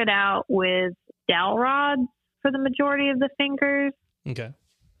started out with dowel rods for the majority of the fingers. Okay.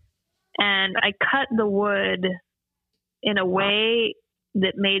 And I cut the wood in a way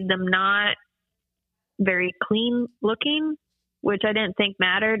that made them not very clean looking, which I didn't think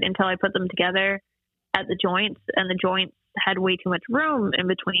mattered until I put them together at the joints, and the joints had way too much room in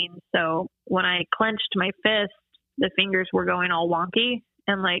between. So when I clenched my fist, the fingers were going all wonky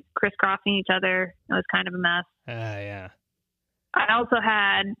and like crisscrossing each other. It was kind of a mess. Yeah. I also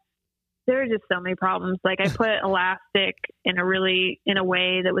there were just so many problems. Like I put elastic in a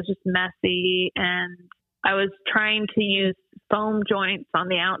way that was just messy, and I was trying to use foam joints on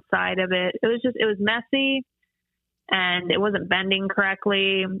the outside of it. It was messy, and it wasn't bending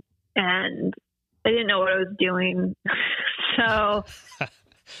correctly, and I didn't know what I was doing. So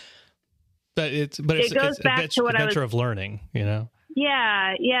but it's goes back to what adventure of learning, you know?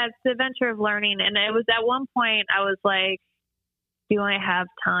 Yeah, it's the adventure of learning. And it was at one point I was like, do I have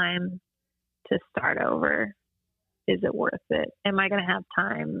time to start over? Is it worth it? Am I going to have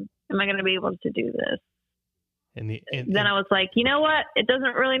time? Am I going to be able to do this? Then I was like, you know what? It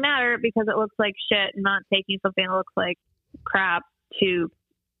doesn't really matter because it looks like shit, not taking something that looks like crap to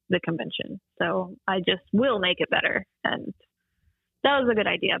the convention. So I just will make it better. And that was a good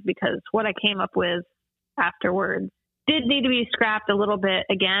idea because what I came up with afterwards did need to be scrapped a little bit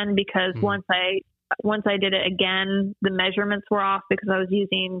again because once I did it again, the measurements were off because I was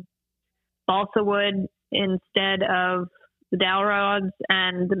using balsa wood instead of the dowel rods,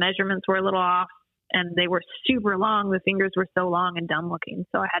 and the measurements were a little off, and they were super long. The fingers were so long and dumb looking.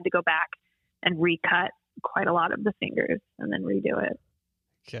 So I had to go back and recut quite a lot of the fingers and then redo it.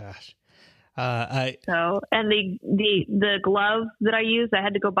 Gosh. And the glove that I used, I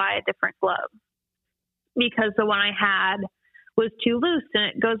had to go buy a different glove because the one I had was too loose. And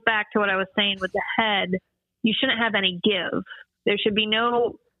it goes back to what I was saying with the head. You shouldn't have any give. There should be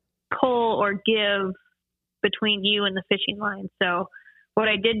no pull or give between you and the fishing line. So what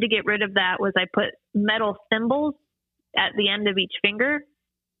I did to get rid of that was I put metal thimbles at the end of each finger,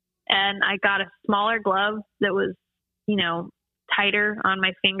 and I got a smaller glove that was, tighter on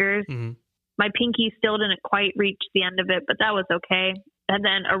my fingers. Mm-hmm. My pinky still didn't quite reach the end of it, but that was okay. And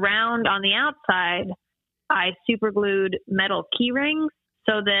then around on the outside, I super glued metal key rings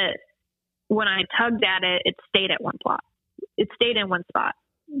so that when I tugged at it, it stayed at one spot. It stayed in one spot.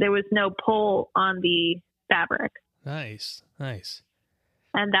 There was no pull on the fabric. Nice.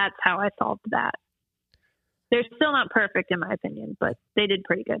 And that's how I solved that. They're still not perfect in my opinion, but they did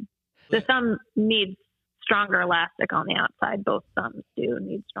pretty good. The thumb needs stronger elastic on the outside. Both thumbs do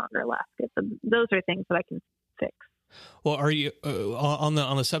need stronger elastic. So those are things that I can fix. Well, are you on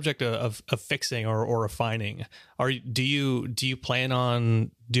the subject of fixing or refining? Do you plan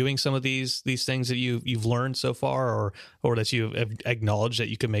on doing some of these things that you've learned so far, or that you have acknowledged that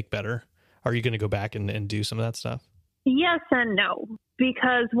you can make better? Are you going to go back and do some of that stuff? Yes and no,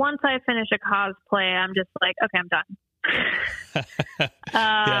 because once I finish a cosplay, I'm just like, okay, I'm done.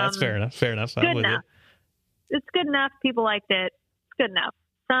 Yeah, that's fair enough. Good enough. It's good enough. People liked it. It's good enough.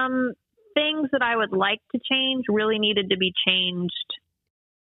 Some things that I would like to change really needed to be changed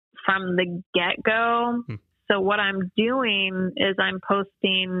from the get-go. So what I'm doing is I'm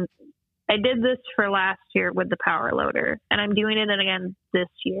posting. I did this for last year with the Power Loader, and I'm doing it again this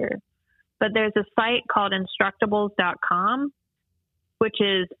year. But there's a site called Instructables.com, which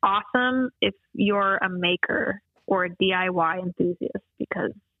is awesome if you're a maker or a DIY enthusiast,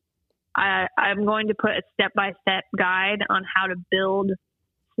 because I'm going to put a step-by-step guide on how to build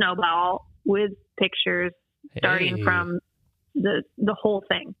Snowball with pictures starting from the whole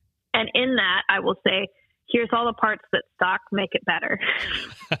thing. And in that, I will say, here's all the parts that suck, make it better.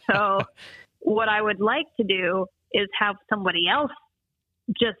 So what I would like to do is have somebody else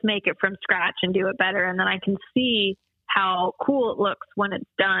just make it from scratch and do it better. And then I can see how cool it looks when it's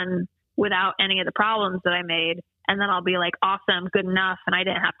done without any of the problems that I made. And then I'll be like, awesome, good enough. And I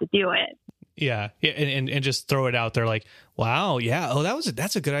didn't have to do it. Yeah. And just throw it out there like, wow. Yeah. Oh,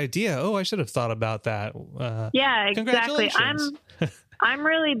 that's a good idea. Oh, I should have thought about that. Yeah, exactly. I'm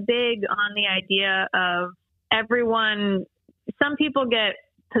really big on the idea of everyone. Some people get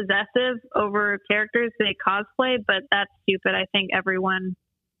possessive over characters they cosplay, but that's stupid. I think everyone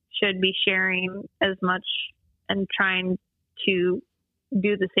should be sharing as much and trying to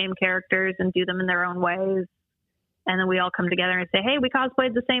do the same characters and do them in their own ways. And then we all come together and say, hey, we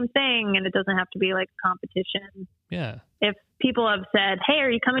cosplayed the same thing. And it doesn't have to be like a competition. Yeah. If people have said, hey, are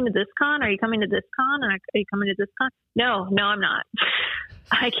you coming to this con? Are you coming to this con? Are you coming to this con? No, I'm not.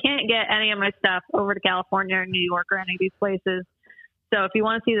 I can't get any of my stuff over to California or New York or any of these places. So if you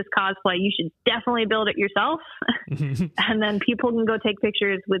want to see this cosplay, you should definitely build it yourself, and then people can go take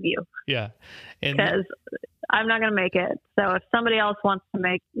pictures with you. Yeah, because I'm not going to make it. So if somebody else wants to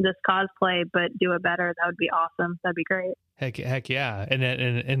make this cosplay but do it better, that would be awesome. That'd be great. Heck yeah,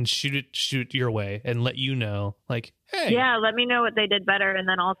 and shoot your way and let you know, like, hey, yeah, let me know what they did better, and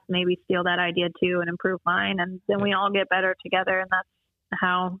then I'll maybe steal that idea too and improve mine, and then we all get better together, and that's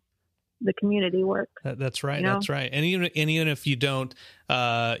how the community works. That's right. You know? That's right. And even if you don't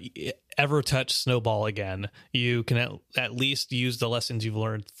ever touch Snowball again, you can at least use the lessons you've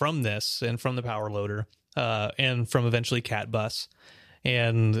learned from this and from the Power Loader and from eventually Cat Bus,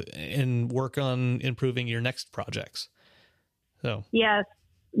 and work on improving your next projects. So yes,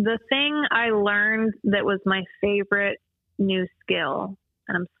 the thing I learned that was my favorite new skill,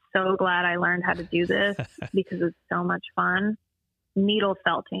 and I'm so glad I learned how to do this because it's so much fun. Needle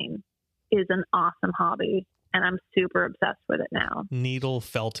felting is an awesome hobby, and I'm super obsessed with it now. Needle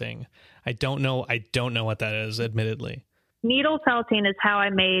felting. I don't know what that is, admittedly. Needle felting is how I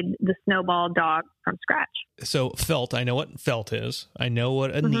made the Snowball dog from scratch. So felt, I know what felt is. I know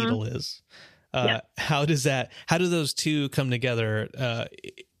what a needle is. Yep. How do those two come together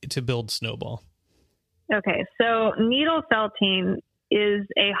to build Snowball? Okay, so needle felting is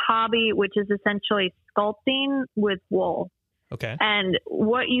a hobby which is essentially sculpting with wool. Okay. And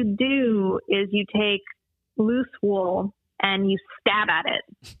what you do is you take loose wool and you stab at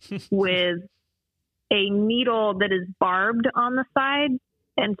it with a needle that is barbed on the side.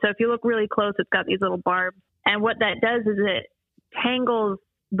 And so if you look really close, it's got these little barbs. And what that does is it tangles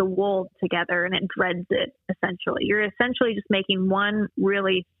the wool together and it dreads it, essentially. You're essentially just making one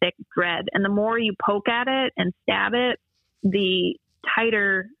really thick thread. And the more you poke at it and stab it, the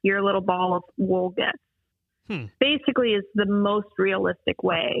tighter your little ball of wool gets. Basically is the most realistic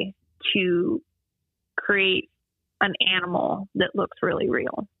way to create an animal that looks really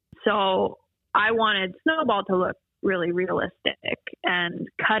real. So I wanted Snowball to look really realistic, and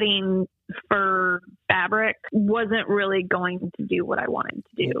cutting fur fabric wasn't really going to do what I wanted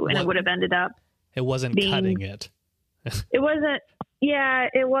to do. And it would have ended up. It wasn't cutting it. It wasn't. Yeah,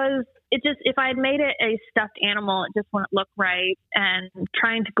 it was. It just, if I had made it a stuffed animal, it just wouldn't look right. And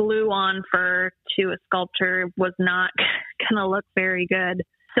trying to glue on fur to a sculpture was not going to look very good.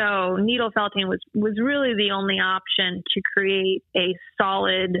 So needle felting was really the only option to create a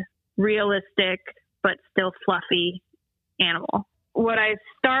solid, realistic, but still fluffy animal. What I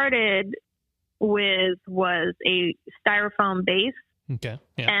started with was a styrofoam base. Okay.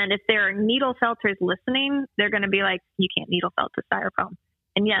 Yeah. And if there are needle felters listening, they're going to be like, you can't needle felt to styrofoam.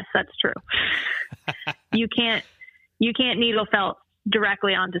 And yes, that's true. You can't needle felt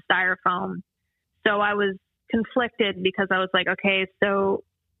directly onto styrofoam. So I was conflicted because I was like, okay, so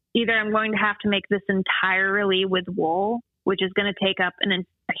either I'm going to have to make this entirely with wool, which is going to take up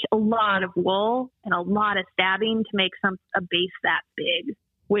a lot of wool and a lot of stabbing to make a base that big,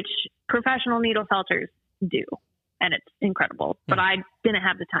 which professional needle felters do. And it's incredible, but I didn't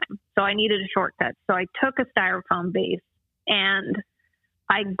have the time. So I needed a shortcut. So I took a styrofoam base and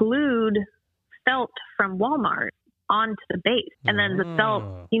I glued felt from Walmart onto the base. And then the felt,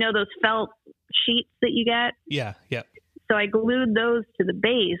 those felt sheets that you get? Yeah, yeah. So I glued those to the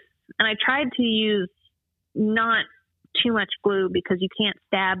base, and I tried to use not too much glue because you can't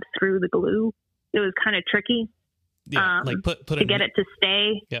stab through the glue. It was kind of tricky. Yeah, like put to get it to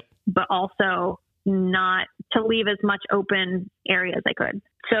stay, yep. But also not to leave as much open area as I could.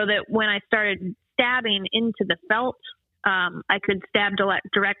 So that when I started stabbing into the felt, I could stab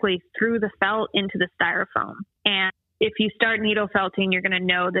directly through the felt into the styrofoam. And if you start needle felting, you're going to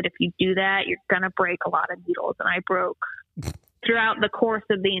know that if you do that, you're going to break a lot of needles. And I broke throughout the course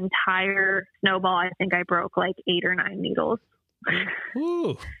of the entire Snowball. I think I broke like 8 or 9 needles.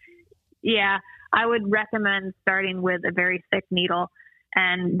 Ooh. Yeah, I would recommend starting with a very thick needle.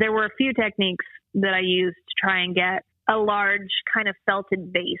 And there were a few techniques that I used to try and get a large kind of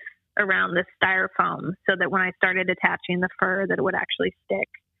felted base around the styrofoam so that when I started attaching the fur that it would actually stick.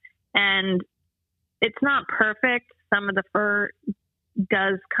 And it's not perfect. Some of the fur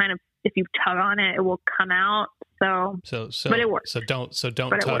does kind of, if you tug on it, it will come out. So but it works. So don't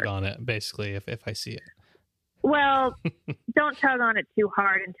tug on it, basically, if I see it. Well, don't tug on it too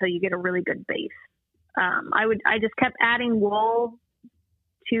hard until you get a really good base. I just kept adding wool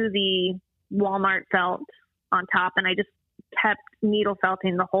to the Walmart felt on top, and I just kept needle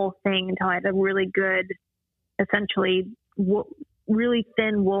felting the whole thing until I had a really good, essentially really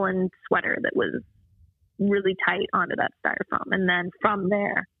thin woolen sweater that was really tight onto that styrofoam. And then from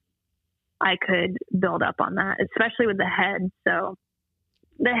there, I could build up on that, especially with the head. So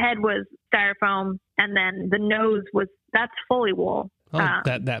the head was styrofoam, and then the nose that's fully wool. Oh,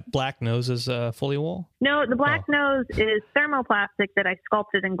 that black nose is fully wool? No, the black nose is thermoplastic that I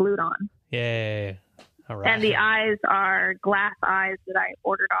sculpted and glued on. Yay. All right. And the eyes are glass eyes that I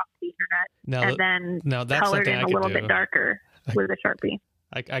ordered off the internet and then that's colored in something I a could little do. bit darker with a Sharpie.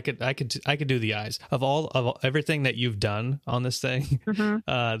 I could do the eyes. Of everything that you've done on this thing,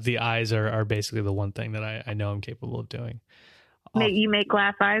 the eyes are basically the one thing that I know I'm capable of doing. You make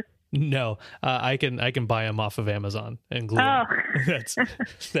glass eyes? No, I can buy them off of Amazon and glue. Oh. them.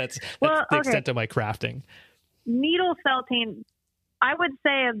 That's the extent of my crafting. Needle felting, I would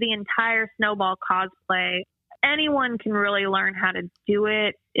say of the entire Snowball cosplay, anyone can really learn how to do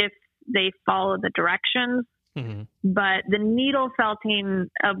it if they follow the directions. Mm-hmm. But the needle felting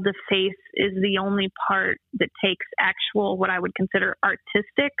of the face is the only part that takes actual, what I would consider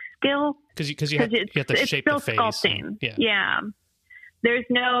artistic skill. Because you have to shape the face. Sculpting. Yeah. There's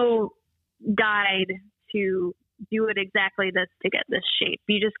no guide to do it exactly this to get this shape.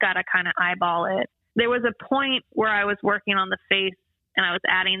 You just got to kind of eyeball it. There was a point where I was working on the face and I was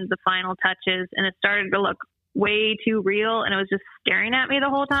adding the final touches and it started to look way too real and it was just staring at me the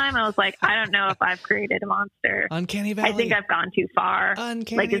whole time. I was like, I don't know if I've created a monster. Uncanny Valley. I think I've gone too far.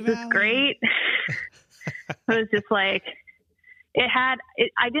 Uncanny Valley. Is this great? It was just like, I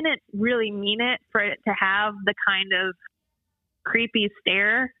didn't really mean it for it to have the kind of creepy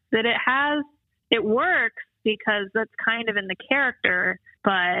stare that it has. It works because that's kind of in the character,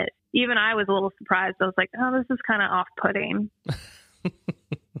 but even I was a little surprised. I was like, oh, this is kind of off-putting.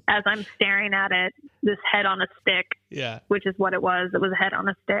 As I'm staring at it, this head on a stick, which is what it was. It was a head on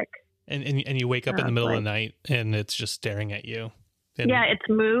a stick. And you wake up in the middle of the night and it's just staring at you. And it's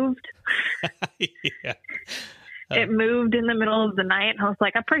moved. Yeah. It moved in the middle of the night. And I was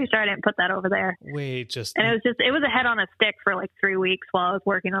like, I'm pretty sure I didn't put that over there. Wait, and it was a head on a stick for like 3 weeks while I was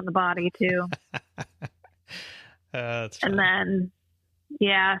working on the body too. That's and then,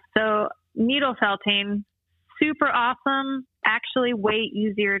 so needle felting, super awesome. Actually way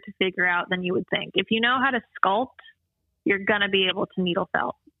easier to figure out than you would think. If you know how to sculpt, you're going to be able to needle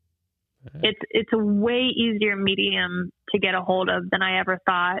felt. It's a way easier medium to get a hold of than I ever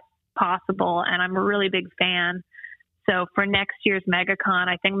thought possible. And I'm a really big fan. So for next year's MegaCon,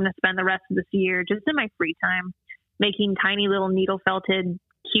 I think I'm going to spend the rest of this year just in my free time making tiny little needle felted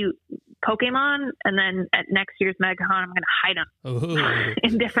cute Pokemon. And then at next year's MegaCon, I'm going to hide them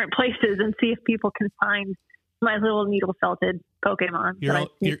in different places and see if people can find my little needle felted Pokemon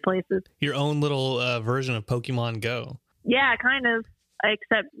places. Your own little version of Pokemon Go. Yeah, kind of,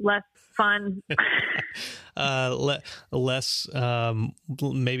 except less fun. Less,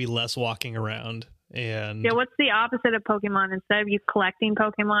 maybe less walking around. And what's the opposite of Pokemon? Instead of you collecting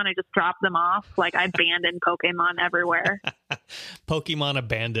Pokemon, I just drop them off. Like I abandon Pokemon everywhere. Pokemon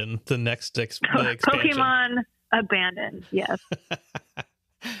Abandon, the next expansion. Pokemon Abandoned, yes.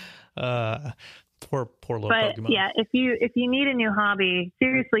 Poor little Pokemon. Yeah, if you need a new hobby,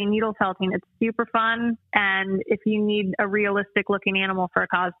 seriously, needle felting, it's super fun. And if you need a realistic looking animal for a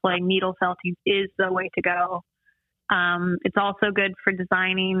cosplay, needle felting is the way to go. It's also good for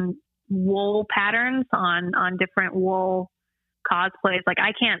designing wool patterns on different wool cosplays. Like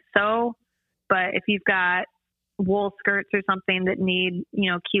I can't sew, but if you've got wool skirts or something that need,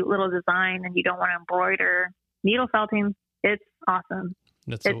 cute little design and you don't want to embroider, needle felting, it's awesome.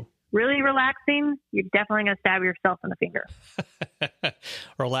 It's really relaxing. You're definitely going to stab yourself in the finger.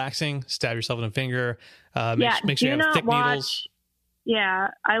 Relaxing, stab yourself in the finger. Make sure you have thick needles. Yeah,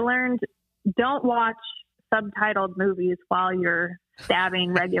 I learned don't watch subtitled movies while you're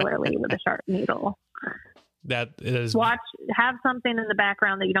stabbing regularly with a sharp needle. That is have something in the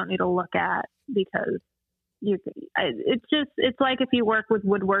background that you don't need to look at because it's like if you work with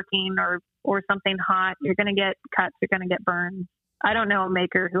woodworking or something hot, you're going to get cuts, you're going to get burned. I don't know a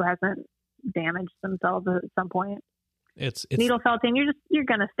maker who hasn't damaged themselves at some point. It's needle felting. You're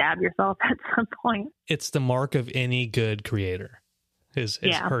going to stab yourself at some point. It's the mark of any good creator is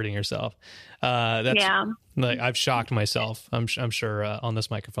hurting yourself. Like I've shocked myself. I'm sure on this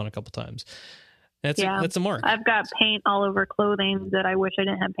microphone a couple times. That's a mark. I've got paint all over clothing that I wish I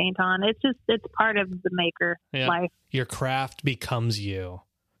didn't have paint on. It's part of the maker life. Your craft becomes you.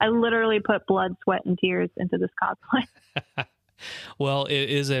 I literally put blood, sweat, and tears into this cosplay. Well, it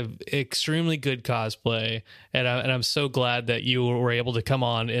is a extremely good cosplay, and I'm so glad that you were able to come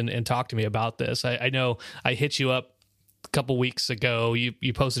on and talk to me about this. I know I hit you up a couple weeks ago.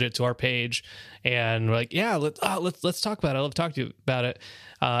 You posted it to our page, and we're like, let's talk about it. I love to talk to you about it.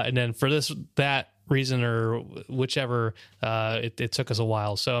 And then for that reason or whichever, it took us a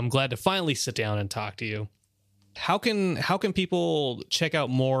while. So I'm glad to finally sit down and talk to you. How can people check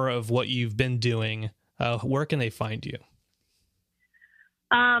out more of what you've been doing? Where can they find you?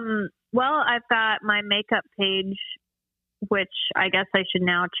 Well, I've got my makeup page, which I guess I should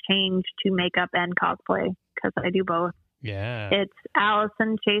now change to makeup and cosplay because I do both. Yeah. It's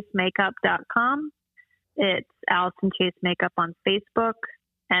AllisonChaseMakeup.com. It's Allison Chase Makeup on Facebook,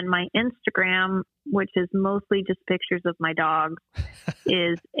 and my Instagram, which is mostly just pictures of my dog,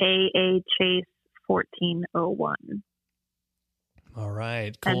 is AAChase1401. All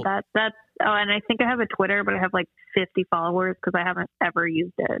right. Cool. And that's and I think I have a Twitter, but I have like 50 followers because I haven't ever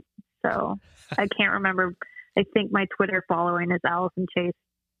used it. So I can't remember. I think my Twitter following is Allison Chase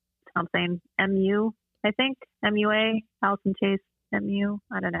something MU. I think MUA Allison Chase MU.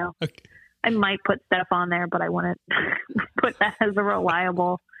 I don't know. Okay. I might put stuff on there, but I wouldn't put that as a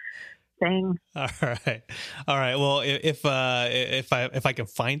reliable thing. All right. Well, if I can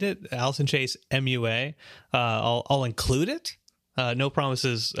find it, Allison Chase MUA, I'll include it. No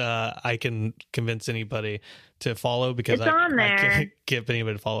promises. I can convince anybody to follow because it's on there. I can't get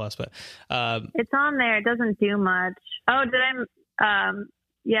anybody to follow us, but it's on there. It doesn't do much. Oh, did I?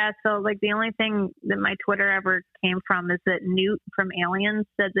 Yeah. So like the only thing that my Twitter ever came from is that Newt from Aliens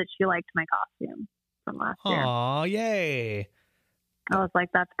said that she liked my costume from last year. Aw, yay! I was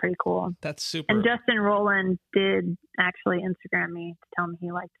like, that's pretty cool. That's super. And Justin Rowland did actually Instagram me to tell me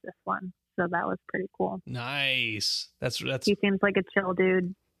he liked this one. So that was pretty cool. Nice. That's. He seems like a chill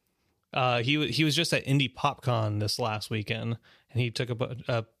dude. He was just at Indie PopCon this last weekend, and he took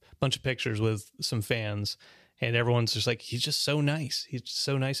a bunch of pictures with some fans, and everyone's just like, he's just so nice. He's just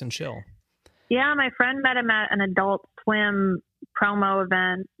so nice and chill. Yeah, my friend met him at an Adult Swim promo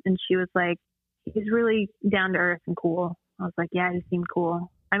event, and she was like, he's really down to earth and cool. I was like, yeah, he seemed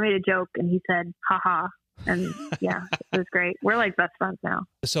cool. I made a joke, and he said, haha. And yeah, it was great. We're like best friends now.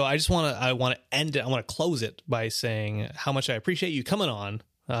 So I want to end it. I want to close it by saying how much I appreciate you coming on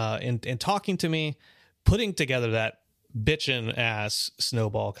and talking to me, putting together that bitchin' ass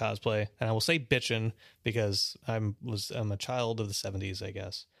Snowball cosplay. And I will say bitchin' because I'm a child of the 70s, I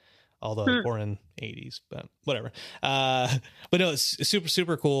guess. Although I was born in 80s, but whatever. But no, it's super,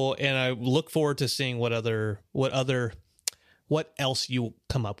 super cool. And I look forward to seeing what else you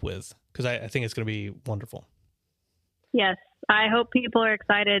come up with, because I think it's going to be wonderful. Yes. I hope people are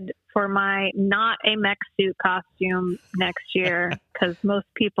excited for my not a mech suit costume next year, because most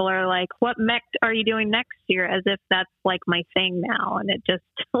people are like, what mech are you doing next year? As if that's like my thing now. And it just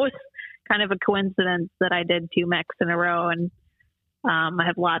was kind of a coincidence that I did 2 mechs in a row. And I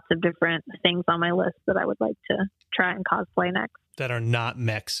have lots of different things on my list that I would like to try and cosplay next. That are not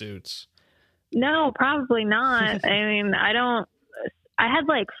mech suits. No, probably not. I mean, I had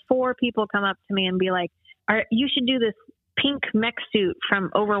like 4 people come up to me and be like, you should do this pink mech suit from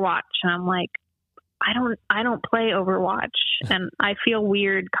Overwatch. And I'm like, I don't play Overwatch, and I feel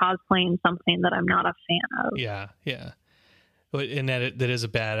weird cosplaying something that I'm not a fan of. Yeah. And that is a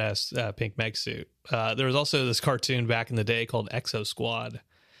badass pink mech suit. There was also this cartoon back in the day called Exo Squad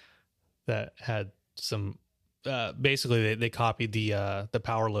that had some. Basically, they copied the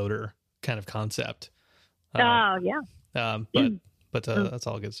Power Loader kind of concept. Oh yeah. But that's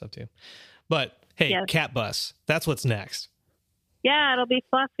all good stuff too. But hey, yes. Cat Bus, that's what's next. Yeah, it'll be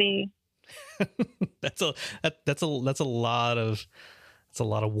fluffy. that's a lot of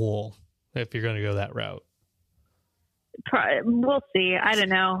wool if you're going to go that route. We'll see. I don't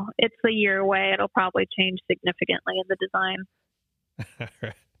know. It's a year away. It'll probably change significantly in the design. All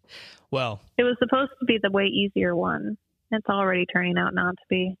right. Well, it was supposed to be the way easier one. It's already turning out not to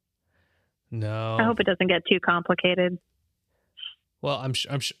be. No. I hope it doesn't get too complicated. Well, I'm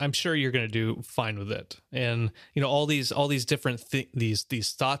sure you're going to do fine with it. And all these different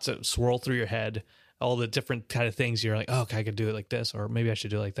these thoughts that swirl through your head, all the different kind of things you're like, oh, okay, I could do it like this, or maybe I should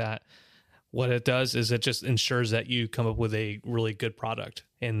do it like that. What it does is it just ensures that you come up with a really good product,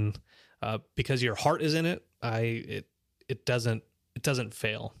 and because your heart is in it, it doesn't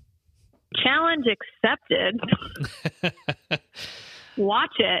fail. Challenge accepted.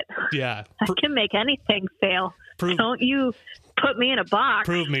 Watch it. Yeah, I can make anything fail. Don't you put me in a box.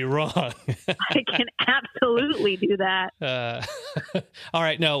 Prove me wrong. I can absolutely do that. All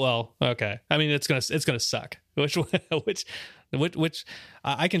right. No. Well. Okay. I mean, it's gonna suck. Which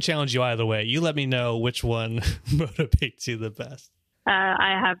I can challenge you either way. You let me know which one motivates you the best.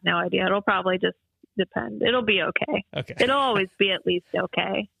 I have no idea. It'll probably just depend. It'll be okay. Okay. It'll always be at least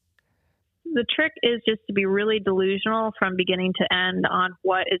okay. The trick is just to be really delusional from beginning to end on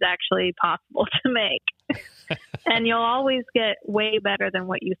what is actually possible to make. And you'll always get way better than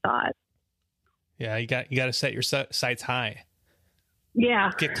what you thought. Yeah, you got to set your sights high.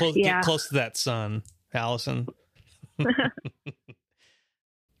 Yeah. Get close to that sun, Allison.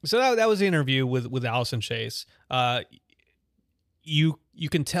 So that was the interview with Allison Chase. you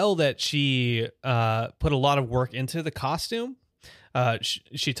can tell that she put a lot of work into the costume.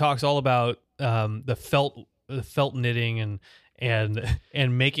 She talks all about the felt knitting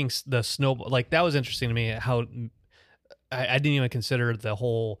and making the snowball. Like, that was interesting to me. How I didn't even consider the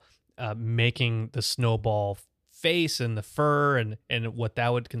whole making the snowball face and the fur and what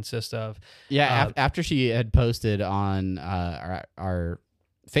that would consist of. Yeah, after she had posted on our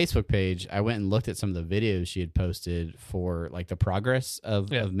Facebook page, I went and looked at some of the videos she had posted for like the progress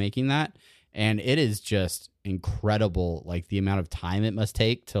of making that, and it is just incredible, like the amount of time it must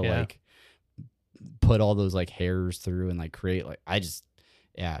take to like put all those like hairs through and like create like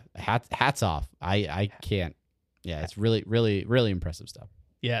hats off. I can't. Yeah, it's really, really, really impressive stuff.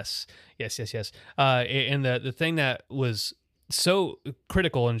 Yes. And the thing that was so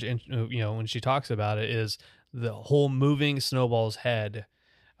critical, and you know, when she talks about it, is the whole moving Snowball's head,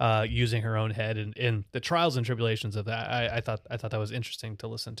 using her own head, and the trials and tribulations of that. I thought that was interesting to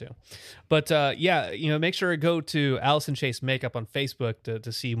listen to. But you know, make sure to go to Allison Chase Makeup on Facebook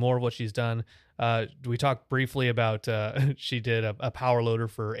to see more of what she's done. We talked briefly about she did a power loader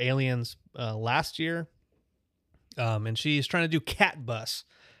for Aliens last year. And she's trying to do Cat Bus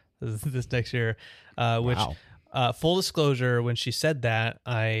this next year, which, full disclosure, when she said that,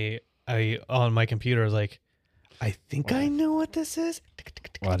 I on my computer was like, I think I know what this is.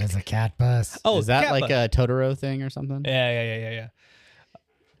 What is a cat bus? Oh, is that like a Totoro thing or something? Yeah.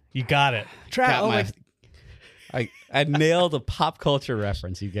 You got it. I nailed a pop culture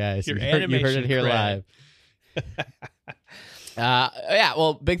reference, you guys. You heard it here live.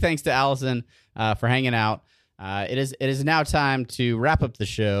 Well, big thanks to Allison for hanging out. It is now time to wrap up the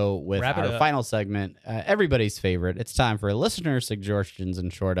show with our final segment, everybody's favorite. It's time for listener suggestions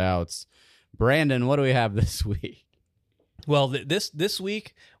and short outs. Brandon, what do we have this week? Well, this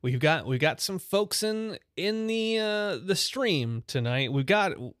week we've got some folks in the stream tonight. We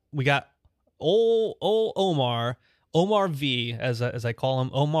got old Omar V, as I call him,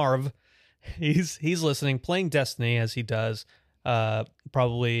 Omarv. He's listening, playing Destiny as he does.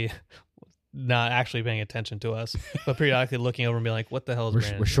 Probably not actually paying attention to us, but periodically looking over and being like, what the hell is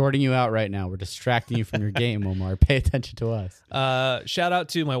Brandon? We're shorting you out right now. We're distracting you from your game, Omar. Pay attention to us. Shout out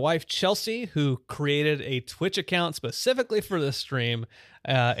to my wife, Chelsea, who created a Twitch account specifically for this stream.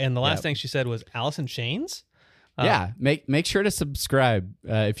 And the last thing she said was Allison Chains. Make sure to subscribe.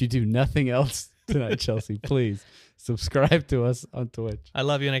 If you do nothing else tonight, Chelsea, please subscribe to us on Twitch. I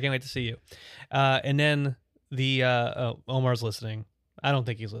love you, and I can't wait to see you. And then Omar's listening. I don't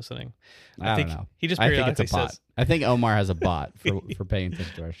think he's listening. I think don't know. He just periodically I think it's a bot. says. I think Omar has a bot for paying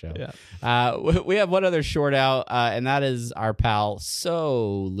attention to our show. Yeah. We have one other short out, and that is our pal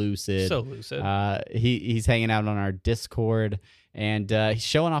So Lucid. He's hanging out on our Discord, and he's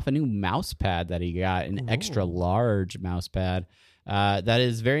showing off a new mouse pad that he got, an extra large mouse pad that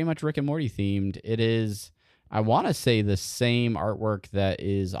is very much Rick and Morty themed. It is, I want to say, the same artwork that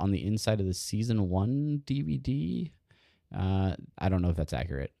is on the inside of the season 1 DVD. I don't know if that's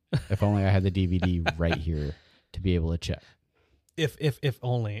accurate. If only I had the DVD right here to be able to check. If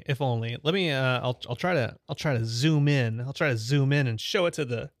only. Let me. I'll try to zoom in. I'll try to zoom in and show it to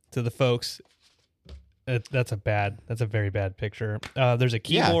the folks. That's a very bad picture. There's a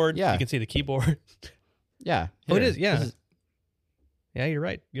keyboard. Yeah. You can see the keyboard. Yeah. Oh, it is. Yeah. Yeah, you're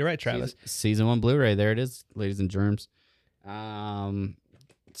right. You're right, Travis. Season 1 Blu-ray. There it is, ladies and germs.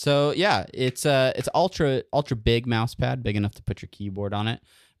 So yeah, it's ultra big mouse pad, big enough to put your keyboard on it.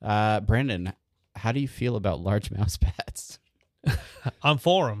 Brandon, how do you feel about large mouse pads? I'm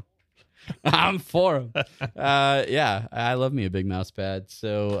for them. I'm for them. Yeah, I love me a big mouse pad.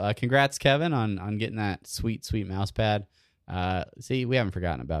 So congrats, Kevin, on getting that sweet mouse pad. See, we haven't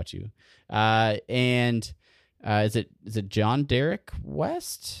forgotten about you. And is it John Derek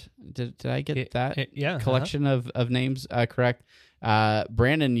West? Did I get that collection of names correct?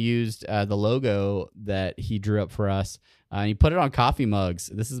 Brandon used the logo that he drew up for us. He put it on coffee mugs.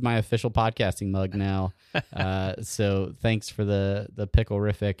 This is my official podcasting mug now. So thanks for the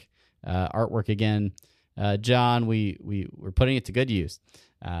Picklerific artwork again, John. We're putting it to good use.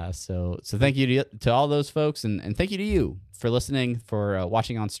 So thank you to all those folks, and thank you to you for listening, for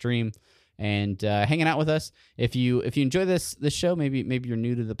watching on stream, and hanging out with us. If you enjoy this show, maybe you're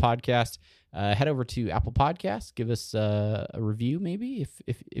new to the podcast. Head over to Apple Podcasts. Give us a review, maybe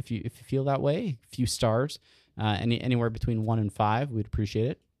if you feel that way. A few stars, anywhere between 1 and 5, we'd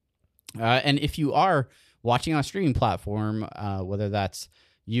appreciate it. And if you are watching on a streaming platform, whether that's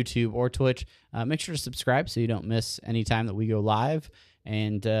YouTube or Twitch, make sure to subscribe so you don't miss any time that we go live.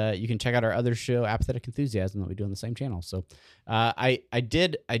 And you can check out our other show, Apathetic Enthusiasm, that we do on the same channel. So I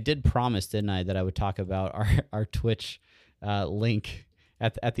did promise, didn't I, that I would talk about our Twitch link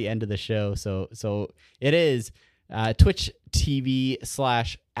at the end of the show. So it is Twitch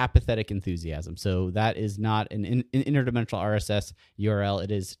TV/apathetic enthusiasm. So that is not an interdimensional RSS URL.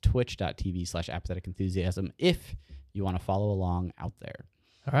 It is twitch.tv/apathetic enthusiasm if you want to follow along out there.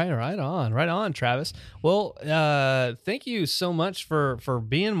 All right, right on, Travis. Well, thank you so much for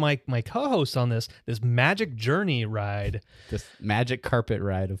being my co-host on this magic journey ride, this magic carpet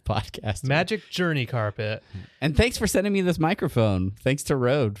ride of podcasting. Magic journey carpet. And thanks for sending me this microphone. Thanks to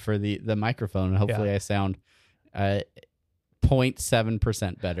Rode for the microphone. And hopefully I sound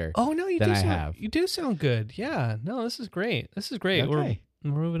 0.7% better. Oh no, you than do I sound, have. You do sound good. Yeah. No, this is great. Okay.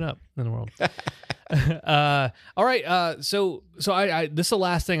 We're moving up in the world. All right. So I this is the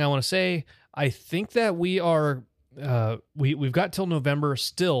last thing I want to say. I think that we are we've got till November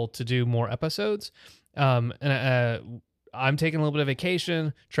still to do more episodes. And I'm taking a little bit of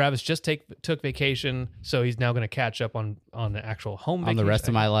vacation. Travis just took vacation, so he's now going to catch up on the actual home vacation. On the rest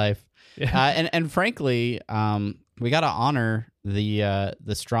of my life. Yeah. And frankly, we got to honor the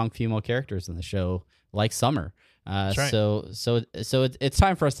strong female characters in the show, like Summer. That's right. So it's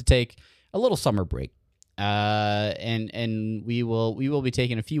time for us to take a little summer break, and we will be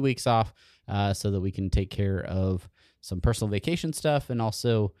taking a few weeks off, so that we can take care of some personal vacation stuff, and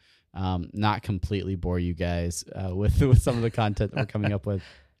also not completely bore you guys with some of the content that we're coming up with.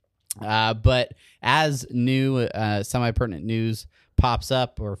 But as new semi-pertinent news pops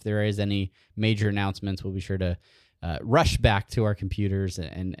up, or if there is any major announcements, we'll be sure to rush back to our computers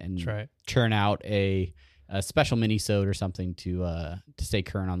and churn out a special mini-sode or something to stay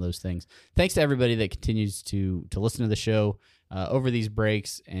current on those things. Thanks to everybody that continues to listen to the show over these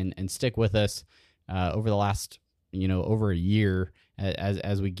breaks and stick with us over the last over a year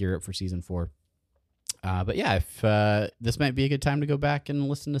as we gear up for season 4. But yeah, if this might be a good time to go back and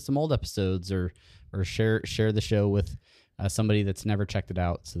listen to some old episodes or share the show with somebody that's never checked it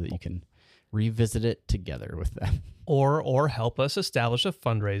out, so that you can revisit it together with them. Or help us establish a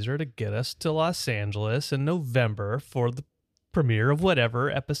fundraiser to get us to Los Angeles in November for the premiere of whatever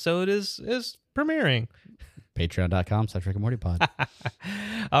episode is premiering. Patreon.com/Rick and Morty Pod.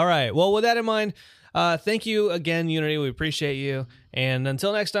 All right. Well, with that in mind, thank you again, Unity. We appreciate you. And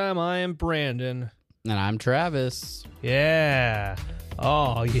until next time, I am Brandon. And I'm Travis. Yeah.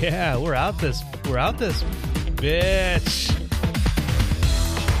 Oh, yeah. We're out this bitch.